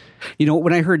poll.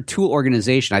 When I heard tool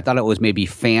organization, I thought it was maybe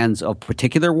fans of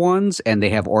particular ones and they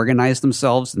have organized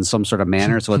themselves in some sort of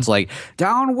manner. So it's like,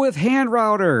 down with hand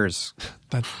routers.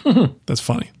 That's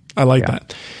funny. I like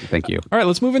that. Thank you. All right,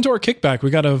 let's move into our kickback.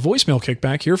 We got a voicemail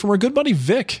kickback here from our good buddy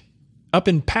Vic up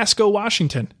in Pasco,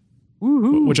 Washington.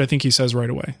 Woo-hoo. Which I think he says right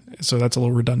away. So that's a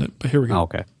little redundant, but here we go. Oh,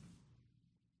 okay.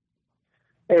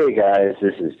 Hey, guys.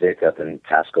 This is Vic up in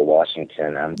Pasco,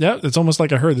 Washington. Yeah, it's almost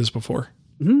like I heard this before.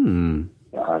 On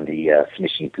the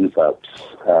Finishing Goof Ups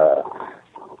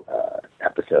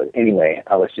episode. Anyway,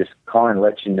 I was just calling to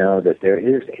let you know that there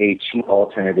is a cheap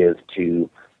alternative to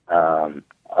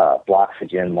blocks of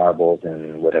gin marbles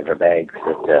and whatever bags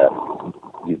that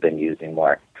you've been using,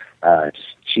 Mark. Just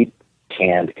cheap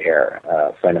canned air.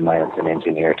 A friend of mine that's an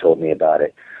engineer told me about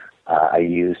it. I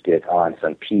used it on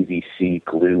some PVC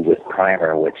glue with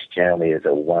primer, which generally is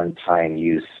a one-time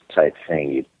use type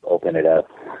thing. You open it up,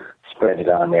 spread it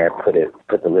on there, put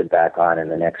the lid back on,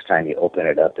 and the next time you open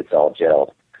it up, it's all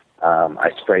gelled.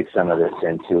 I sprayed some of this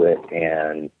into it,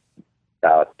 and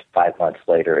about 5 months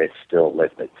later, it's still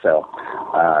liquid. So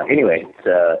anyway,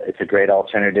 it's a great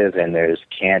alternative, and there's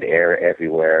canned air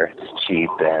everywhere. It's cheap,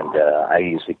 and I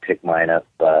usually pick mine up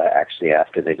actually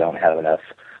after they don't have enough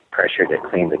pressure to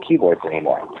clean the keyboards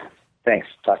anymore. Thanks.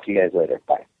 Talk to you guys later.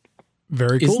 Bye.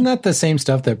 Very cool. Isn't that the same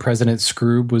stuff that President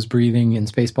Scroob was breathing in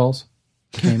Spaceballs?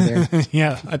 Came there.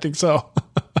 Yeah, I think so.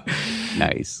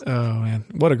 Nice. Oh man,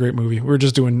 what a great movie. We were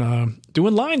just doing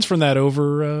lines from that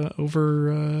over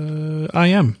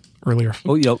IM earlier.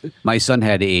 Oh, my son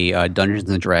had a Dungeons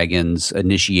and Dragons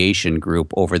initiation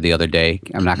group over the other day.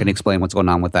 I'm not going to explain what's going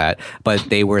on with that, but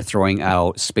they were throwing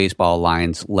out Spaceball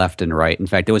lines left and right. In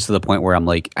fact, it was to the point where I'm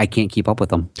like, I can't keep up with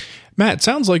them. Matt, it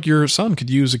sounds like your son could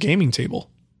use a gaming table.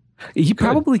 He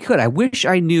probably could. I wish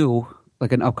I knew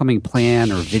like an upcoming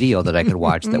plan or video that I could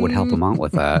watch that would help him out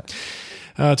with that.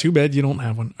 Too bad you don't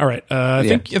have one. All right. I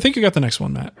think you got the next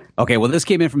one, Matt. Okay. Well, this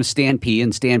came in from Stan P,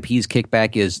 and Stan P's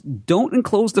kickback is don't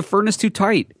enclose the furnace too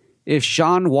tight. If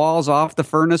Sean walls off the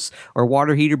furnace or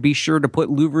water heater, be sure to put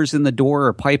louvers in the door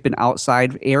or pipe in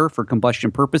outside air for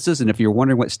combustion purposes. And if you're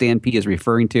wondering what Stan P is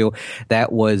referring to,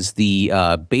 that was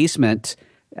the basement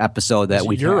episode that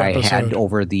I had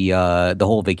over the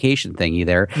whole vacation thingy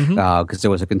there, because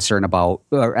there was a concern about,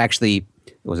 or actually,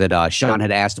 was it Sean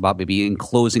had asked about maybe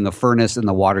enclosing a furnace in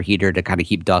the water heater to kind of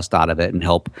keep dust out of it and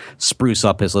help spruce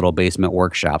up his little basement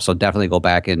workshop. So definitely go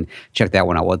back and check that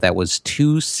one out. What that was,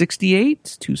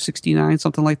 268, 269,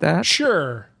 something like that.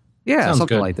 Sure. Yeah, sounds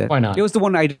something good. like that. Why not? It was the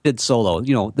one I did solo.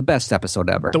 The best episode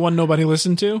ever. The one nobody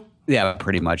listened to? Yeah,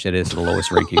 pretty much. It is the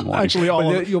lowest ranking one. Actually, all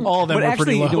of them were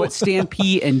pretty low. You know what? Stan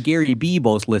P and Gary B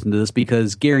both listened to this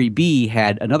because Gary B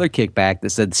had another kickback that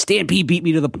said, Stan P beat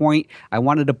me to the point. I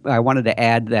wanted to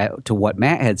add that to what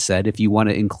Matt had said. If you want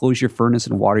to enclose your furnace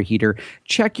and water heater,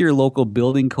 check your local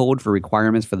building code for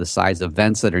requirements for the size of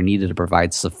vents that are needed to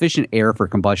provide sufficient air for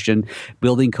combustion.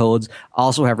 Building codes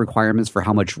also have requirements for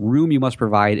how much room you must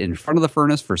provide in front of the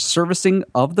furnace for servicing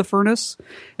of the furnace.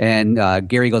 And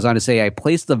Gary goes on to say, I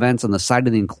placed the vents on the side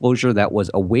of the enclosure that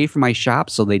was away from my shop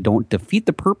so they don't defeat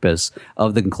the purpose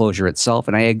of the enclosure itself.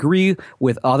 And I agree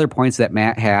with other points that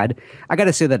Matt had. I got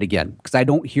to say that again because I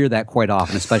don't hear that quite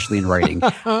often, especially in writing.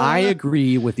 I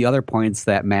agree with the other points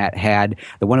that Matt had.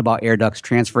 The one about air ducts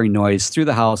transferring noise through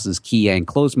the house is key. I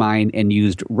enclosed mine and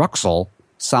used Ruxel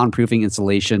soundproofing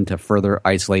insulation to further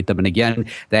isolate them. And again,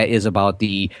 that is about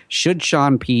should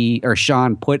Sean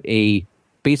put a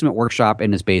basement workshop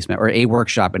in his basement, or a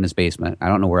workshop in his basement. I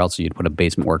don't know where else you'd put a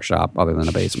basement workshop other than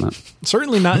a basement.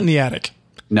 Certainly not in the attic.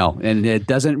 No, and it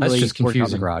doesn't really just work out in the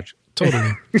confusing. garage.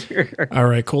 Totally. All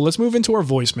right, cool. Let's move into our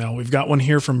voicemail. We've got one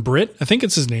here from Britt. I think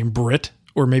it's his name, Britt,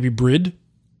 or maybe Brid.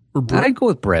 Or Britt. I'd go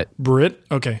with Britt. Britt.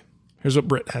 Okay. Here's what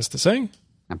Britt has to say.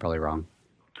 I'm probably wrong.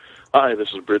 Hi, this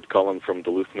is Britt calling from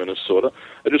Duluth, Minnesota.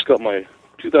 I just got my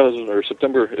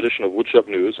September edition of Woodshop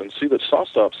News and see that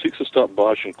SawStop seeks to stop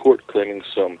Bosch in court claiming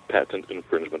some patent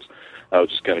infringements. I was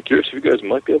just kind of curious if you guys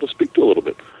might be able to speak to a little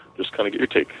bit. Just kind of get your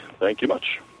take. Thank you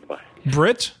much. Bye.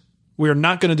 Britt, we are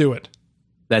not going to do it.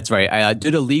 That's right. I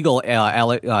did a legal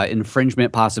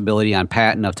infringement possibility on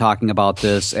patent of talking about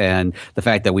this and the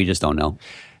fact that we just don't know.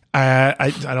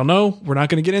 I don't know. We're not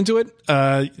going to get into it.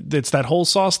 It's that whole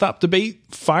SawStop debate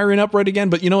firing up right again.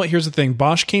 But you know what? Here's the thing.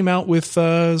 Bosch came out with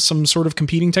some sort of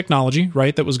competing technology,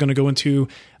 right, that was going to go into,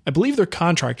 I believe, their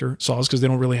contractor saws because they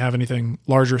don't really have anything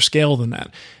larger scale than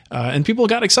that. And people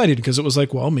got excited because it was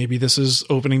like, well, maybe this is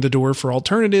opening the door for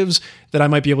alternatives that I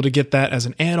might be able to get that as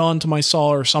an add-on to my saw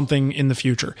or something in the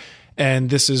future. And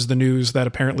this is the news that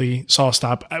apparently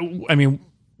SawStop, I mean,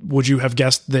 would you have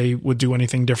guessed they would do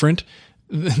anything different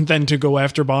than to go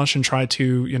after Bosch and try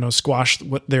to, squash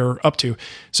what they're up to?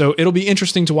 So it'll be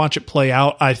interesting to watch it play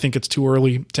out. I think it's too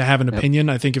early to have an opinion.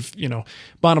 I think if,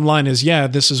 bottom line is,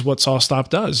 this is what SawStop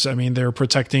does. I mean, they're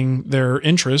protecting their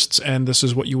interests and this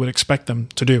is what you would expect them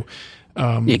to do.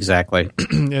 Exactly.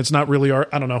 It's not really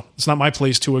I don't know. It's not my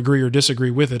place to agree or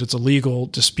disagree with it. It's a legal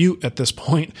dispute at this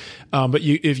point. But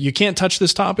if you can't touch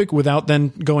this topic without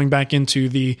then going back into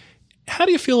how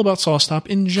do you feel about SawStop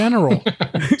in general?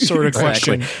 Sort of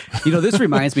question. This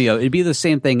reminds me of, it'd be the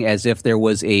same thing as if there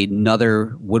was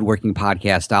another woodworking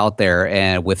podcast out there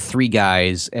and with three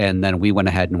guys, and then we went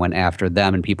ahead and went after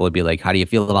them, and people would be like, how do you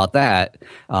feel about that?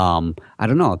 I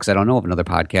don't know, because I don't know of another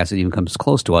podcast that even comes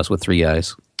close to us with three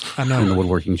guys. I know. In the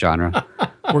woodworking genre.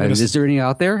 Is there any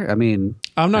out there? I mean,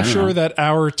 I'm not sure that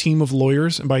our team of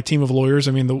lawyers, and by team of lawyers,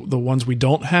 I mean the ones we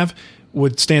don't have,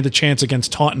 would stand a chance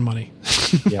against Taunton Money.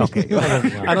 Yeah, okay.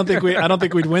 I don't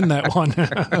think we'd win that one.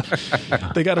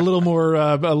 They got a little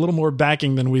more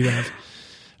backing than we have.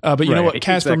 But you know what?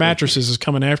 Casper Mattresses is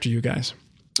coming after you guys.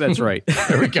 That's right.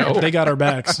 There we go. They got our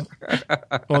backs.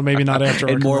 Well, maybe not after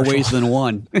our in more commercial. ways than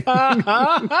one. We're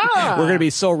going to be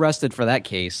so rested for that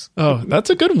case. Oh, that's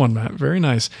a good one, Matt. Very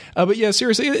nice. But yeah,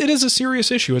 seriously, it is a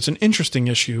serious issue. It's an interesting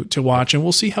issue to watch, and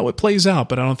we'll see how it plays out.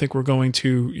 But I don't think we're going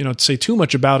to, say too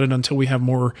much about it until we have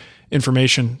more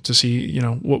information to see,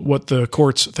 what the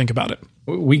courts think about it.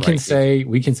 We can say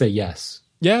yes.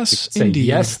 Yes, indeed.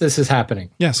 Yes, this is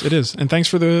happening. Yes, it is. And thanks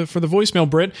for the voicemail,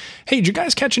 Britt. Hey, did you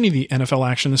guys catch any of the NFL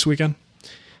action this weekend?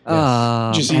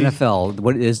 NFL.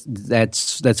 What is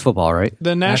that's football, right?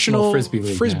 The National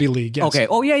Frisbee League. Yes. Okay.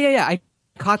 Oh yeah. I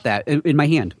caught that in my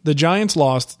hand. The Giants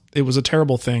lost. It was a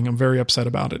terrible thing. I'm very upset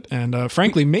about it. And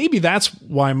frankly, maybe that's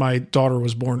why my daughter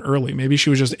was born early. Maybe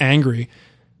she was just angry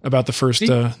about the first game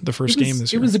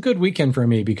this year. It was a good weekend for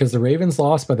me because the Ravens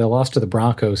lost, but they lost to the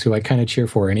Broncos, who I kind of cheer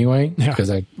for anyway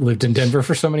because I lived in Denver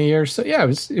for so many years. So yeah,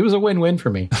 it was a win-win for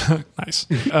me. Nice.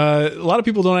 A lot of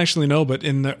people don't actually know, but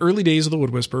in the early days of the Wood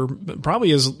Whisperer,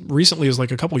 probably as recently as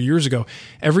like a couple of years ago,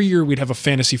 every year we'd have a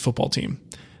fantasy football team.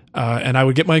 And I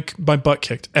would get my butt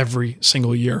kicked every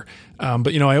single year.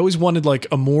 But I always wanted like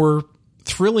a more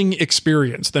thrilling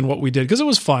experience than what we did because it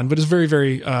was fun, but it's very,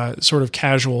 very sort of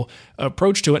casual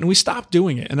approach to it. And we stopped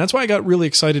doing it. And that's why I got really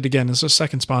excited again. This is a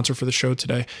second sponsor for the show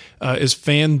today is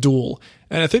FanDuel.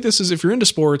 And I think this is, if you're into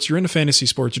sports, you're into fantasy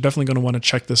sports, you're definitely going to want to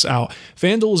check this out.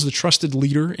 FanDuel is the trusted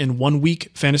leader in 1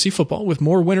 week fantasy football with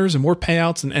more winners and more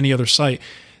payouts than any other site.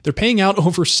 They're paying out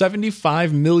over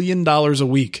 $75 million a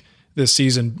week this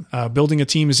season. Building a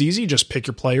team is easy. Just pick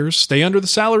your players, stay under the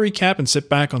salary cap, and sit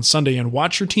back on Sunday and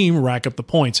watch your team rack up the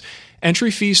points. Entry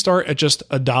fees start at just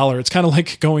 $1. It's kind of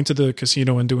like going to the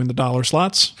casino and doing the dollar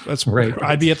slots. That's right.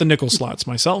 I'd be at the nickel slots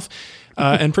myself.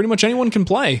 And pretty much anyone can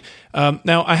play.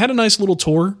 Now, I had a nice little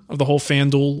tour of the whole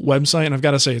FanDuel website, and I've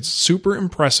got to say, it's super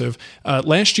impressive.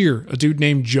 Last year, a dude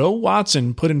named Joe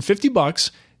Watson put in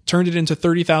 $50, turned it into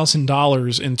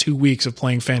 $30,000 in 2 weeks of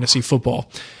playing fantasy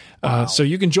football. Wow. So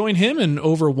you can join him and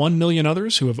over 1 million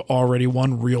others who have already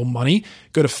won real money.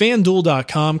 Go to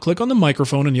FanDuel.com, click on the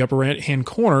microphone in the upper right-hand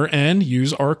corner, and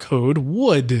use our code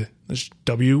WOOD, that's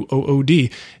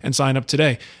WOOD, and sign up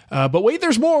today. But wait,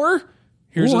 there's more.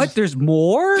 There's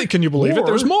more? Can you believe it?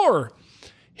 There's more.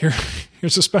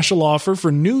 Here's a special offer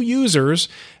for new users.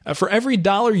 For every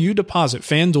 $1 you deposit,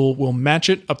 FanDuel will match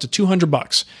it up to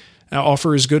 $200. Our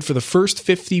offer is good for the first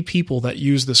 50 people that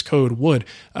use this code WOOD.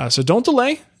 So don't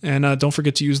delay, and don't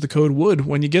forget to use the code WOOD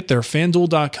when you get there.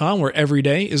 FanDuel.com, where every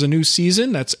day is a new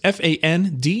season. That's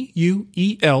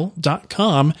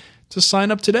FanDuel.com to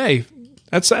sign up today.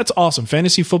 That's awesome.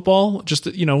 Fantasy football, just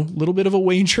a little bit of a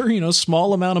wager,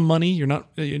 small amount of money. You're not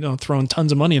throwing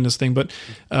tons of money in this thing, but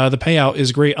the payout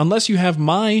is great unless you have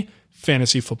my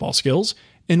fantasy football skills,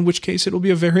 in which case it will be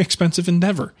a very expensive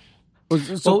endeavor.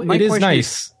 So it is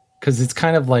nice. Because it's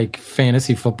kind of like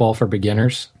fantasy football for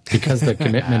beginners because the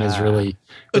commitment is really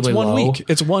it's 1 low. week.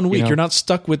 It's 1 week. You're not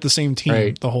stuck with the same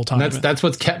team the whole time. And that's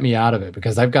what's kept me out of it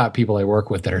because I've got people I work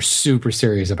with that are super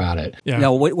serious about it. Yeah.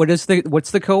 Now, what's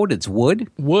the code? It's WOOD?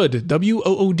 WOOD.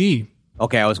 WOOD.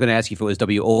 Okay, I was going to ask you if it was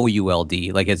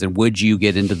WOULD, like as in, would you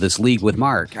get into this league with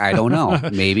Mark? I don't know.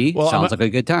 Maybe. Sounds like a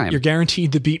good time. You're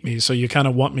guaranteed to beat me, so you kind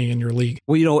of want me in your league.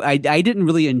 Well, I didn't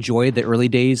really enjoy the early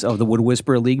days of the Wood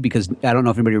Whisperer League because I don't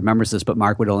know if anybody remembers this, but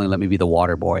Mark would only let me be the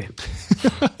water boy.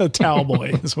 A towel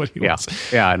boy is what he was.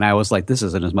 Yeah, and I was like, this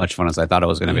isn't as much fun as I thought it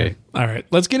was going to be. All right,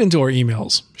 let's get into our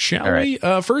emails, shall we?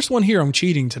 First one here, I'm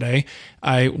cheating today.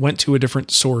 I went to a different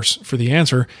source for the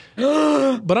answer,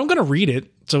 but I'm going to read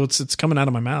it. So it's coming out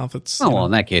of my mouth.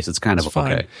 In that case, it's kind of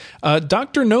fine. Okay.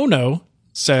 Dr. No-No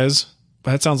says,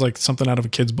 that sounds like something out of a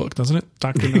kid's book, doesn't it?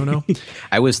 Dr. No-No?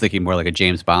 I was thinking more like a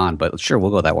James Bond, but sure, we'll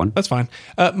go with that one. That's fine.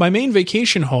 My main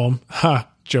vacation home,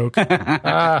 joke,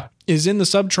 is in the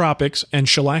subtropics, and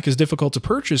shellac is difficult to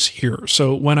purchase here.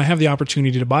 So when I have the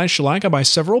opportunity to buy shellac, I buy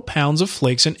several pounds of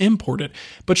flakes and import it.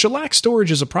 But shellac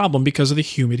storage is a problem because of the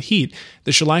humid heat.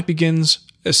 The shellac begins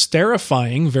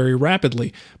esterifying very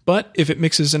rapidly, but if it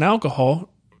mixes in alcohol,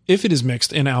 if it is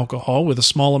mixed in alcohol with a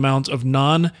small amount of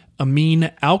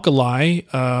non-amine alkali,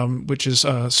 which is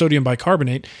sodium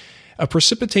bicarbonate, a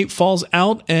precipitate falls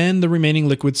out and the remaining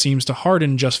liquid seems to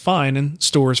harden just fine and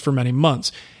stores for many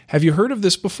months. Have you heard of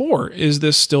this before? Is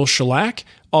this still shellac?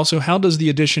 Also, how does the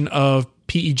addition of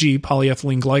PEG,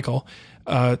 polyethylene glycol,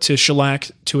 to shellac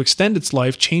to extend its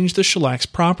life change the shellac's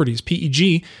properties?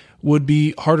 PEG would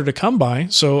be harder to come by,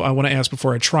 so I want to ask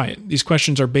before I try it. These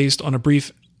questions are based on a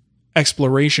brief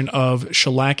exploration of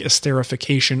shellac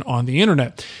esterification on the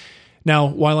internet. Now,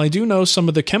 while I do know some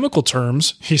of the chemical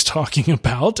terms he's talking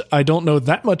about, I don't know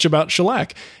that much about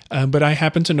shellac, but I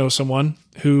happen to know someone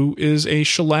who is a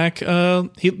shellac.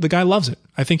 The guy loves it.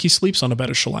 I think he sleeps on a bed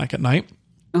of shellac at night.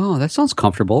 Oh, that sounds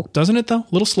comfortable. Doesn't it, though? A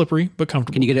little slippery, but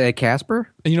comfortable. Can you get it at Casper?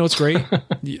 And you know what's great?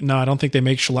 No, I don't think they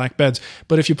make shellac beds.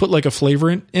 But if you put like a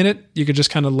flavor in it, you could just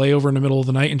kind of lay over in the middle of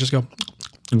the night and just go...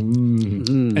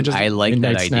 and just I like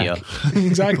that idea.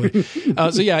 Exactly.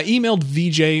 I emailed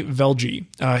VJ Velji.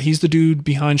 He's the dude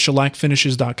behind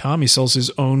shellackfinishes.com. He sells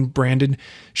his own branded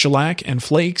shellac and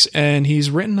flakes, and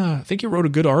he's written, I think he wrote a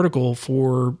good article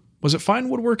for, was it Fine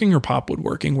Woodworking or Pop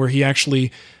Woodworking, where he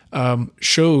actually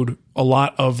showed a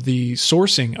lot of the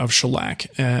sourcing of shellac,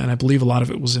 and I believe a lot of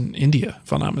it was in India,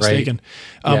 if I'm not mistaken.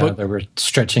 Right. But they were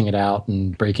stretching it out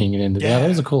and breaking it into. Yeah, that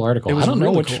was a cool article. I don't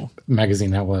know which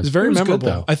magazine that was. It was very memorable.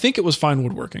 Good, I think it was Fine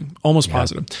Woodworking, almost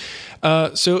positive.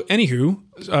 So, anywho,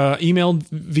 emailed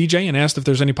VJ and asked if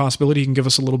there's any possibility he can give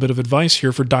us a little bit of advice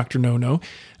here for Dr. No.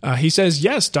 He says,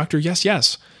 yes, Doctor,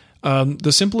 yes.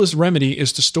 The simplest remedy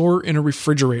is to store in a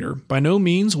refrigerator. By no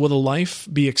means will the life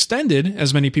be extended,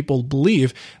 as many people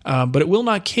believe, but it will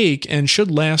not cake and should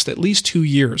last at least 2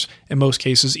 years, in most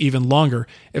cases even longer.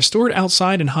 If stored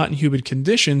outside in hot and humid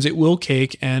conditions, it will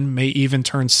cake and may even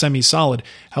turn semi-solid.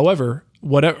 However,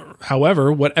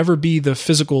 whatever be the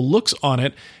physical looks on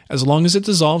it, as long as it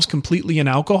dissolves completely in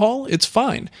alcohol, it's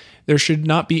fine. There should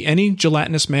not be any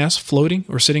gelatinous mass floating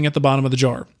or sitting at the bottom of the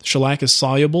jar. Shellac is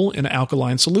soluble in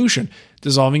alkaline solution.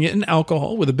 Dissolving it in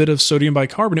alcohol with a bit of sodium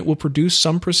bicarbonate will produce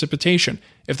some precipitation.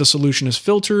 If the solution is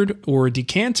filtered or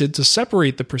decanted to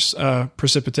separate the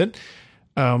precipitate,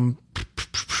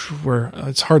 where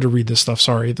it's hard to read this stuff,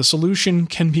 sorry, the solution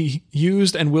can be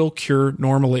used and will cure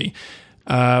normally.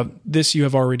 This you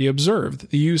have already observed.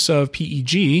 The use of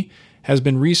PEG has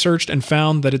been researched and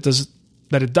found that it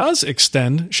does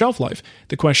extend shelf life.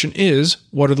 The question is,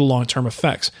 what are the long-term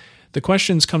effects? The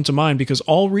questions come to mind because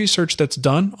all research that's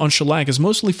done on shellac is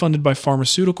mostly funded by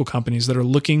pharmaceutical companies that are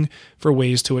looking for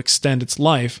ways to extend its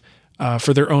life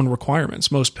for their own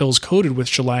requirements. Most pills coated with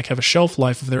shellac have a shelf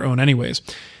life of their own anyways.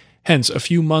 Hence, a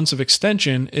few months of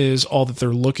extension is all that they're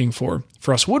looking for.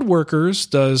 For us woodworkers,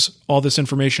 does all this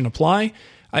information apply?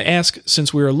 I ask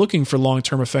since we are looking for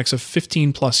long-term effects of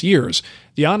 15 plus years.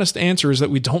 The honest answer is that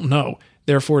we don't know.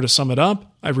 Therefore, to sum it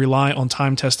up, I rely on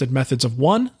time-tested methods of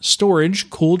 1, storage,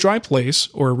 cool, dry place,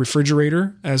 or a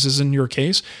refrigerator, as is in your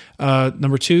case.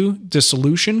 Number 2,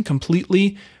 dissolution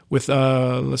completely with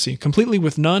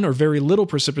none or very little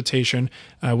precipitation,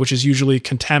 which is usually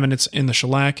contaminants in the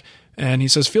shellac. And he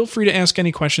says, feel free to ask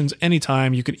any questions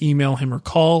anytime. You could email him or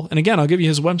call. And again, I'll give you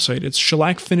his website. It's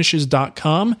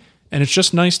shellackfinishes.com. And it's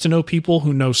just nice to know people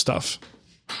who know stuff,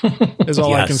 is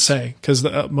all I can say. Because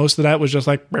most of that was just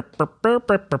like...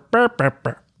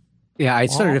 Yeah, I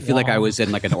started to feel like I was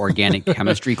in like an organic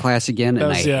chemistry class again,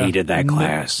 and I hated that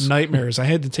class. Nightmares. I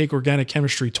had to take organic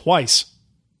chemistry twice.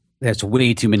 That's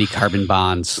way too many carbon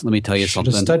bonds. Let me tell you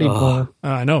something. Studied more.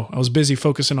 I know. I was busy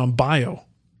focusing on bio.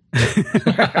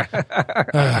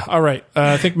 All right.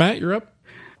 I think, Matt, you're up.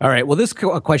 All right. Well, this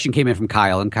question came in from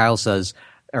Kyle, and Kyle says...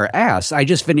 asks, I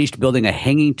just finished building a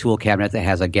hanging tool cabinet that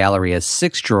has a gallery of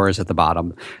 6 drawers at the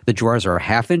bottom. The drawers are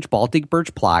 1/2-inch Baltic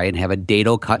birch ply and have a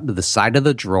dado cut into the side of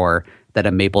the drawer that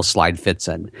a maple slide fits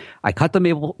in. I cut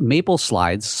the maple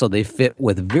slides so they fit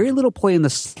with very little play in the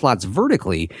slots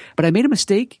vertically, but I made a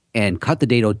mistake and cut the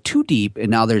dado too deep,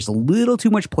 and now there's a little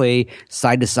too much play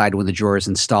side to side when the drawer is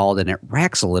installed, and it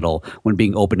racks a little when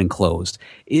being opened and closed.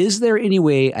 Is there any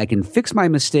way I can fix my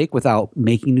mistake without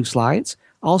making new slides?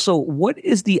 Also, what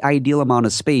is the ideal amount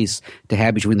of space to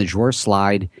have between the drawer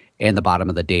slide and the bottom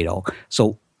of the dado?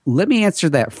 So let me answer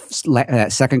that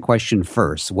second question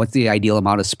first. What's the ideal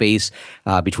amount of space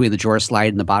between the drawer slide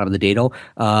and the bottom of the dado?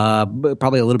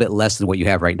 Probably a little bit less than what you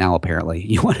have right now, apparently.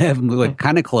 You want to have them like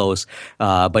kind of close,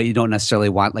 but you don't necessarily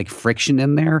want like friction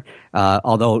in there.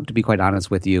 Although, to be quite honest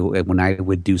with you, when I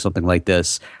would do something like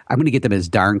this, I'm going to get them as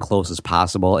darn close as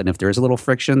possible. And if there is a little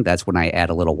friction, that's when I add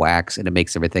a little wax, and it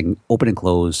makes everything open and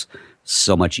close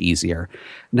so much easier.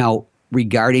 Now,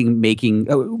 regarding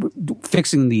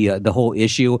fixing the whole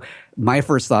issue, my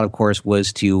first thought, of course,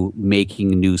 was to making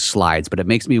new slides. But it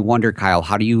makes me wonder, Kyle,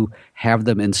 how do you have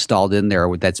them installed in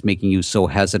there that's making you so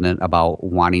hesitant about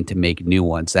wanting to make new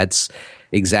ones? That's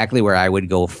exactly where I would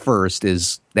go first.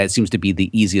 That seems to be the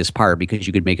easiest part, because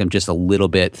you could make them just a little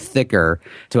bit thicker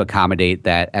to accommodate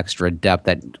that extra depth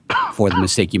for the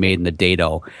mistake you made in the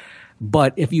dado.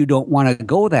 But if you don't want to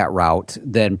go that route,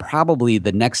 then probably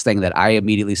the next thing that I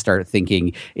immediately start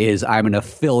thinking is I'm going to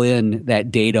fill in that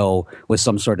dado with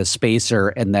some sort of spacer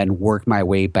and then work my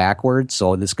way backwards.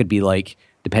 So this could be like,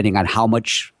 depending on how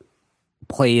much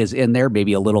play is in there,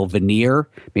 maybe a little veneer,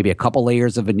 maybe a couple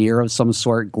layers of veneer of some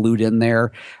sort glued in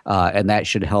there. And that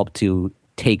should help to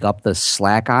take up the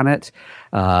slack on it.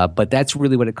 But that's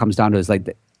really what it comes down to, is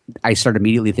like I start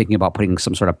immediately thinking about putting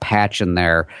some sort of patch in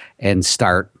there and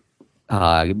start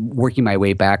working my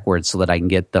way backwards so that I can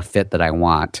get the fit that I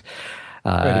want.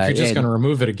 Right, if you're just going to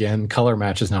remove it again, color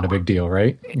match is not a big deal,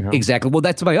 right? You know? Exactly. Well,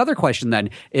 that's my other question then,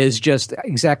 is just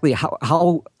exactly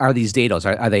how are these dados?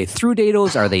 Are they through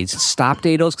dados? Are they stop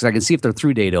dados? Because I can see if they're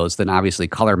through dados, then obviously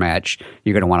color match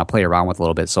you're going to want to play around with a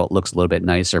little bit so it looks a little bit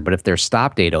nicer. But if they're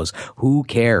stop dados, who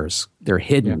cares? They're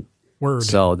hidden. Yeah. Word.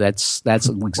 So that's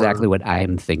exactly what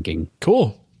I'm thinking.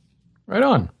 Cool. Right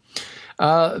on.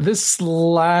 This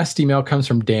last email comes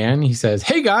from Dan. He says,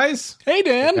 "Hey guys." Hey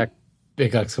Dan.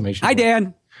 Big exclamation. Hi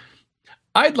Dan.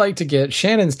 I'd like to get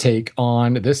Shannon's take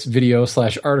on this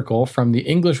video/article from the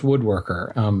English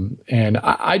Woodworker. And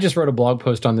I just wrote a blog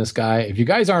post on this guy. If you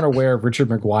guys aren't aware of Richard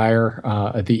McGuire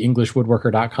at the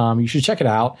EnglishWoodworker.com, you should check it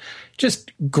out.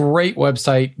 Just great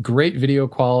website, great video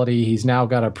quality. He's now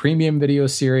got a premium video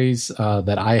series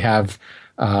that I have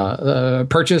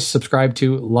purchased, subscribed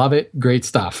to, love it, great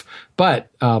stuff.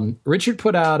 But Richard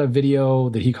put out a video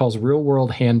that he calls Real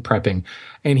World Hand Prepping.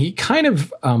 And he kind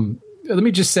of, let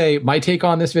me just say, my take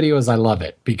on this video is I love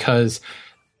it, because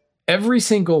every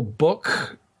single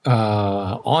book,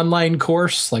 online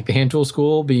course, like the Hand Tool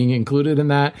School being included in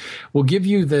that, will give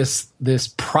you this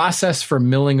process for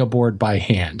milling a board by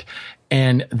hand.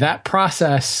 And that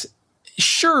process,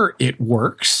 sure, it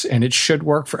works, and it should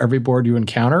work for every board you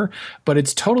encounter, but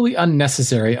it's totally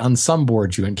unnecessary on some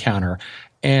boards you encounter.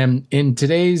 And in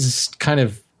today's kind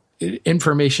of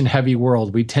information heavy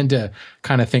world, we tend to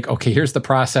kind of think, okay, here's the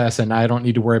process and I don't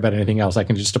need to worry about anything else. I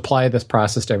can just apply this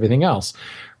process to everything else.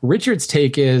 Richard's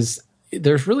take is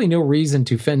there's really no reason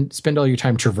to spend all your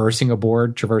time traversing a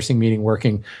board, traversing meaning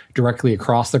working directly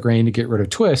across the grain to get rid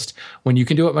of twist, when you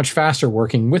can do it much faster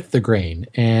working with the grain.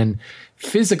 And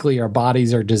physically, our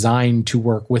bodies are designed to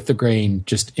work with the grain,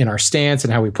 just in our stance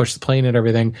and how we push the plane and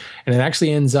everything. And it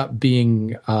actually ends up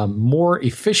being more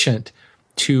efficient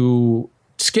to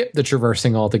skip the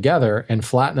traversing altogether and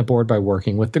flatten the board by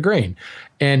working with the grain.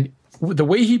 And the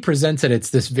way he presents it,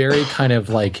 it's this very kind of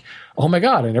like, oh my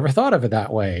God, I never thought of it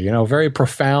that way, very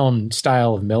profound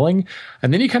style of milling.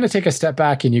 And then you kind of take a step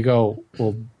back and you go,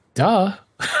 well, duh.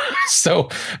 So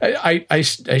I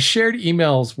shared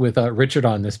emails with Richard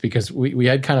on this, because we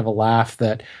had kind of a laugh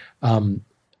that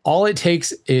all it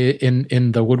takes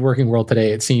in the woodworking world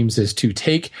today, it seems, is to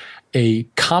take a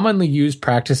commonly used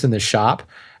practice in the shop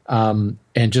and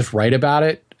just write about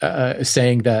it,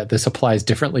 saying that this applies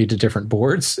differently to different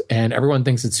boards, and everyone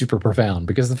thinks it's super profound,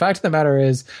 because the fact of the matter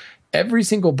is every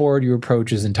single board you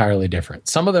approach is entirely different.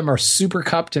 Some of them are super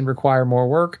cupped and require more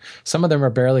work. Some of them are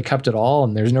barely cupped at all,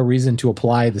 and there's no reason to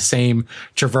apply the same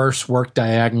traverse, work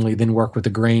diagonally, then work with a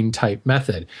grain type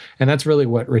method. And that's really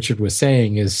what Richard was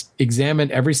saying, is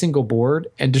examine every single board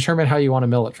and determine how you want to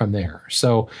mill it from there.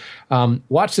 So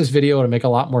watch this video to make a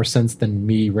lot more sense than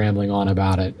me rambling on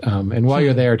about it. And while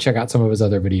you're there, check out some of his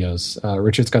other videos.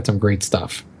 Richard's got some great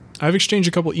stuff. I've exchanged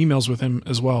a couple emails with him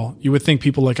as well. You would think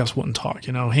people like us wouldn't talk,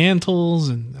 hand tools,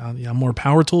 and I'm more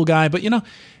power tool guy, but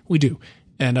we do.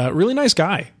 And really nice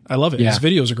guy. I love it. Yeah. His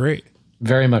videos are great.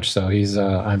 Very much so. He's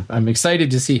I'm excited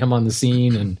to see him on the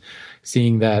scene, and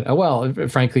seeing that.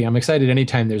 Frankly, I'm excited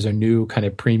anytime there's a new kind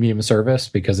of premium service,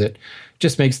 because it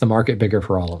just makes the market bigger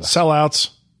for all of us.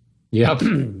 Sellouts. Yep.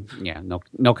 Yeah.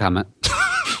 No comment.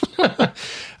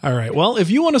 All right. Well, if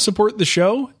you want to support the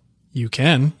show, you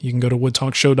can go to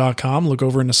woodtalkshow.com, look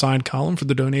over in the side column for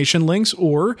the donation links,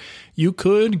 or you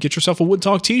could get yourself a Wood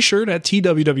Talk t-shirt at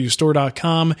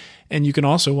twwstore.com. And you can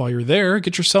also, while you're there,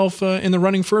 get yourself in the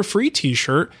running for a free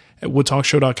t-shirt at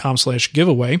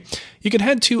woodtalkshow.com/giveaway. You can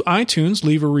head to iTunes,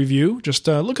 leave a review. Just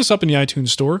look us up in the iTunes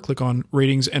store, click on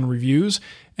ratings and reviews.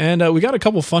 And we got a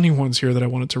couple funny ones here that I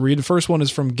wanted to read. The first one is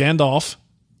from Gandalf.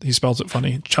 He spells it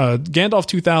funny. Gandalf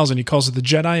 2000. He calls it the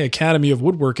Jedi Academy of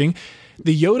Woodworking,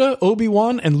 the Yoda,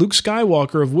 Obi-Wan, and Luke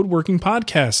Skywalker of woodworking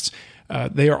podcasts.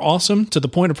 They are awesome to the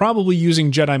point of probably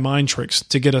using Jedi mind tricks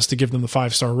to get us to give them the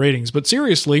 5-star ratings. But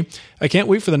seriously, I can't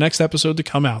wait for the next episode to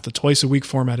come out. The twice-a-week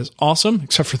format is awesome,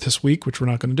 except for this week, which we're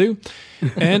not going to do.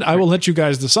 And I will let you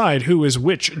guys decide who is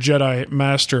which Jedi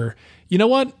Master. You know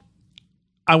what?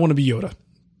 I want to be Yoda.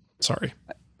 Sorry.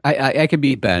 I can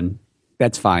be Ben.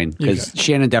 That's fine, because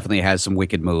Shannon definitely has some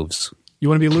wicked moves. You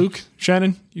want to be Luke,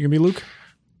 Shannon? You can be Luke?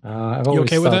 I've always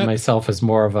thought myself as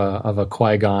more of a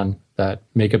Qui-Gon that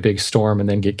make a big storm and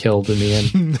then get killed in the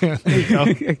end. There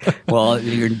you go. Well,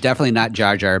 you're definitely not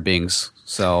Jar Jar Binks.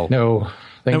 So no,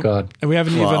 thank God. And we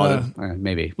haven't even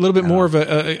maybe a little bit more of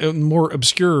a more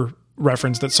obscure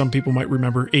reference that some people might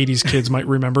remember, 80s kids might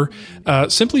remember.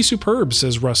 Simply superb,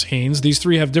 says Russ Haynes. These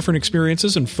three have different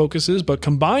experiences and focuses, but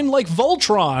combine like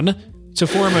Voltron to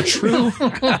form a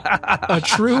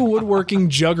true woodworking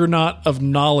juggernaut of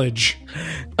knowledge.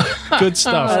 Good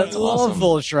stuff. I love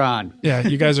Voltron. Yeah,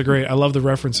 you guys are great. I love the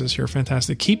references here.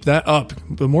 Fantastic. Keep that up.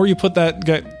 The more you put that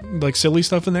like silly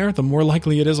stuff in there, the more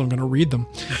likely it is I'm going to read them.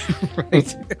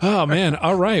 Right. Oh man.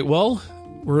 All right. Well,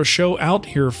 we're a show out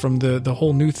here from the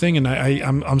whole new thing, and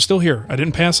I'm still here. I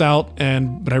didn't pass out,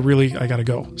 but I got to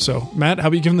go. So Matt, how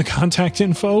about you give them the contact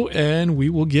info, and we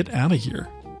will get out of here.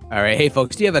 All right. Hey,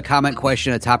 folks, do you have a comment,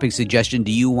 question, a topic suggestion?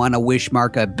 Do you want to wish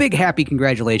Mark a big happy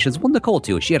congratulations? Well, Nicole,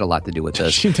 too. She had a lot to do with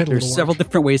this. There's several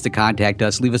different ways to contact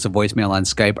us. Leave us a voicemail on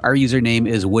Skype. Our username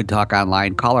is Wood Talk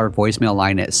Online. Call our voicemail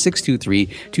line at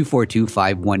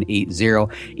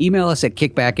 623-242-5180. Email us at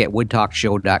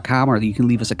kickback@woodtalkshow.com, or you can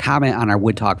leave us a comment on our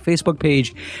Wood Talk Facebook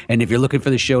page. And if you're looking for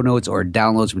the show notes or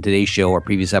downloads from today's show or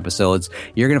previous episodes,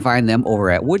 you're going to find them over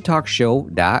at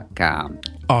woodtalkshow.com.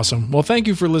 Awesome. Well, thank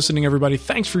you for listening, everybody.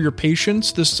 Thanks for your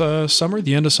patience this summer,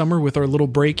 the end of summer, with our little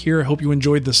break here. I hope you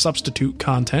enjoyed the substitute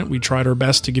content. We tried our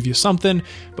best to give you something,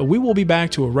 but we will be back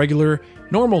to a regular,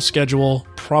 normal schedule,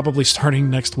 probably starting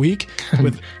next week.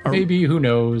 With maybe, who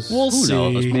knows? We'll see.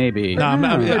 Knows, maybe. No,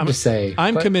 I'm to say.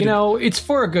 I'm committed. It's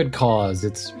for a good cause.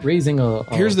 It's raising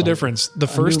Here's the difference. The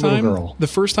first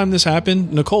time this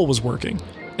happened, Nicole was working.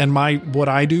 And what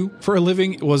I do for a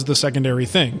living was the secondary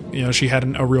thing. You know, she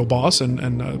had a real boss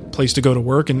and a place to go to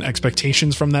work and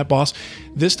expectations from that boss.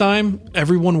 This time,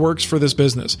 everyone works for this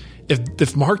business.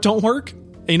 If Mark don't work,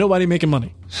 ain't nobody making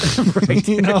money. Right?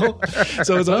 You know?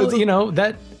 So it's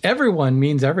that everyone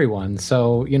means everyone.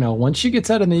 So, once she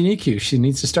gets out of the NICU, she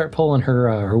needs to start pulling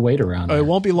her weight around. It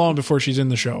won't be long before she's in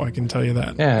the show, I can tell you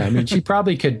that. Yeah, I mean, she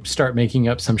probably could start making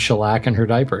up some shellac in her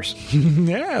diapers.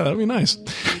 Yeah, that'd be nice.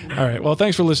 All right, well,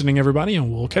 thanks for listening, everybody,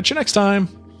 and we'll catch you next time.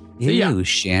 Ew,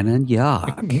 Shannon,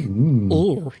 yuck.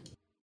 Oh.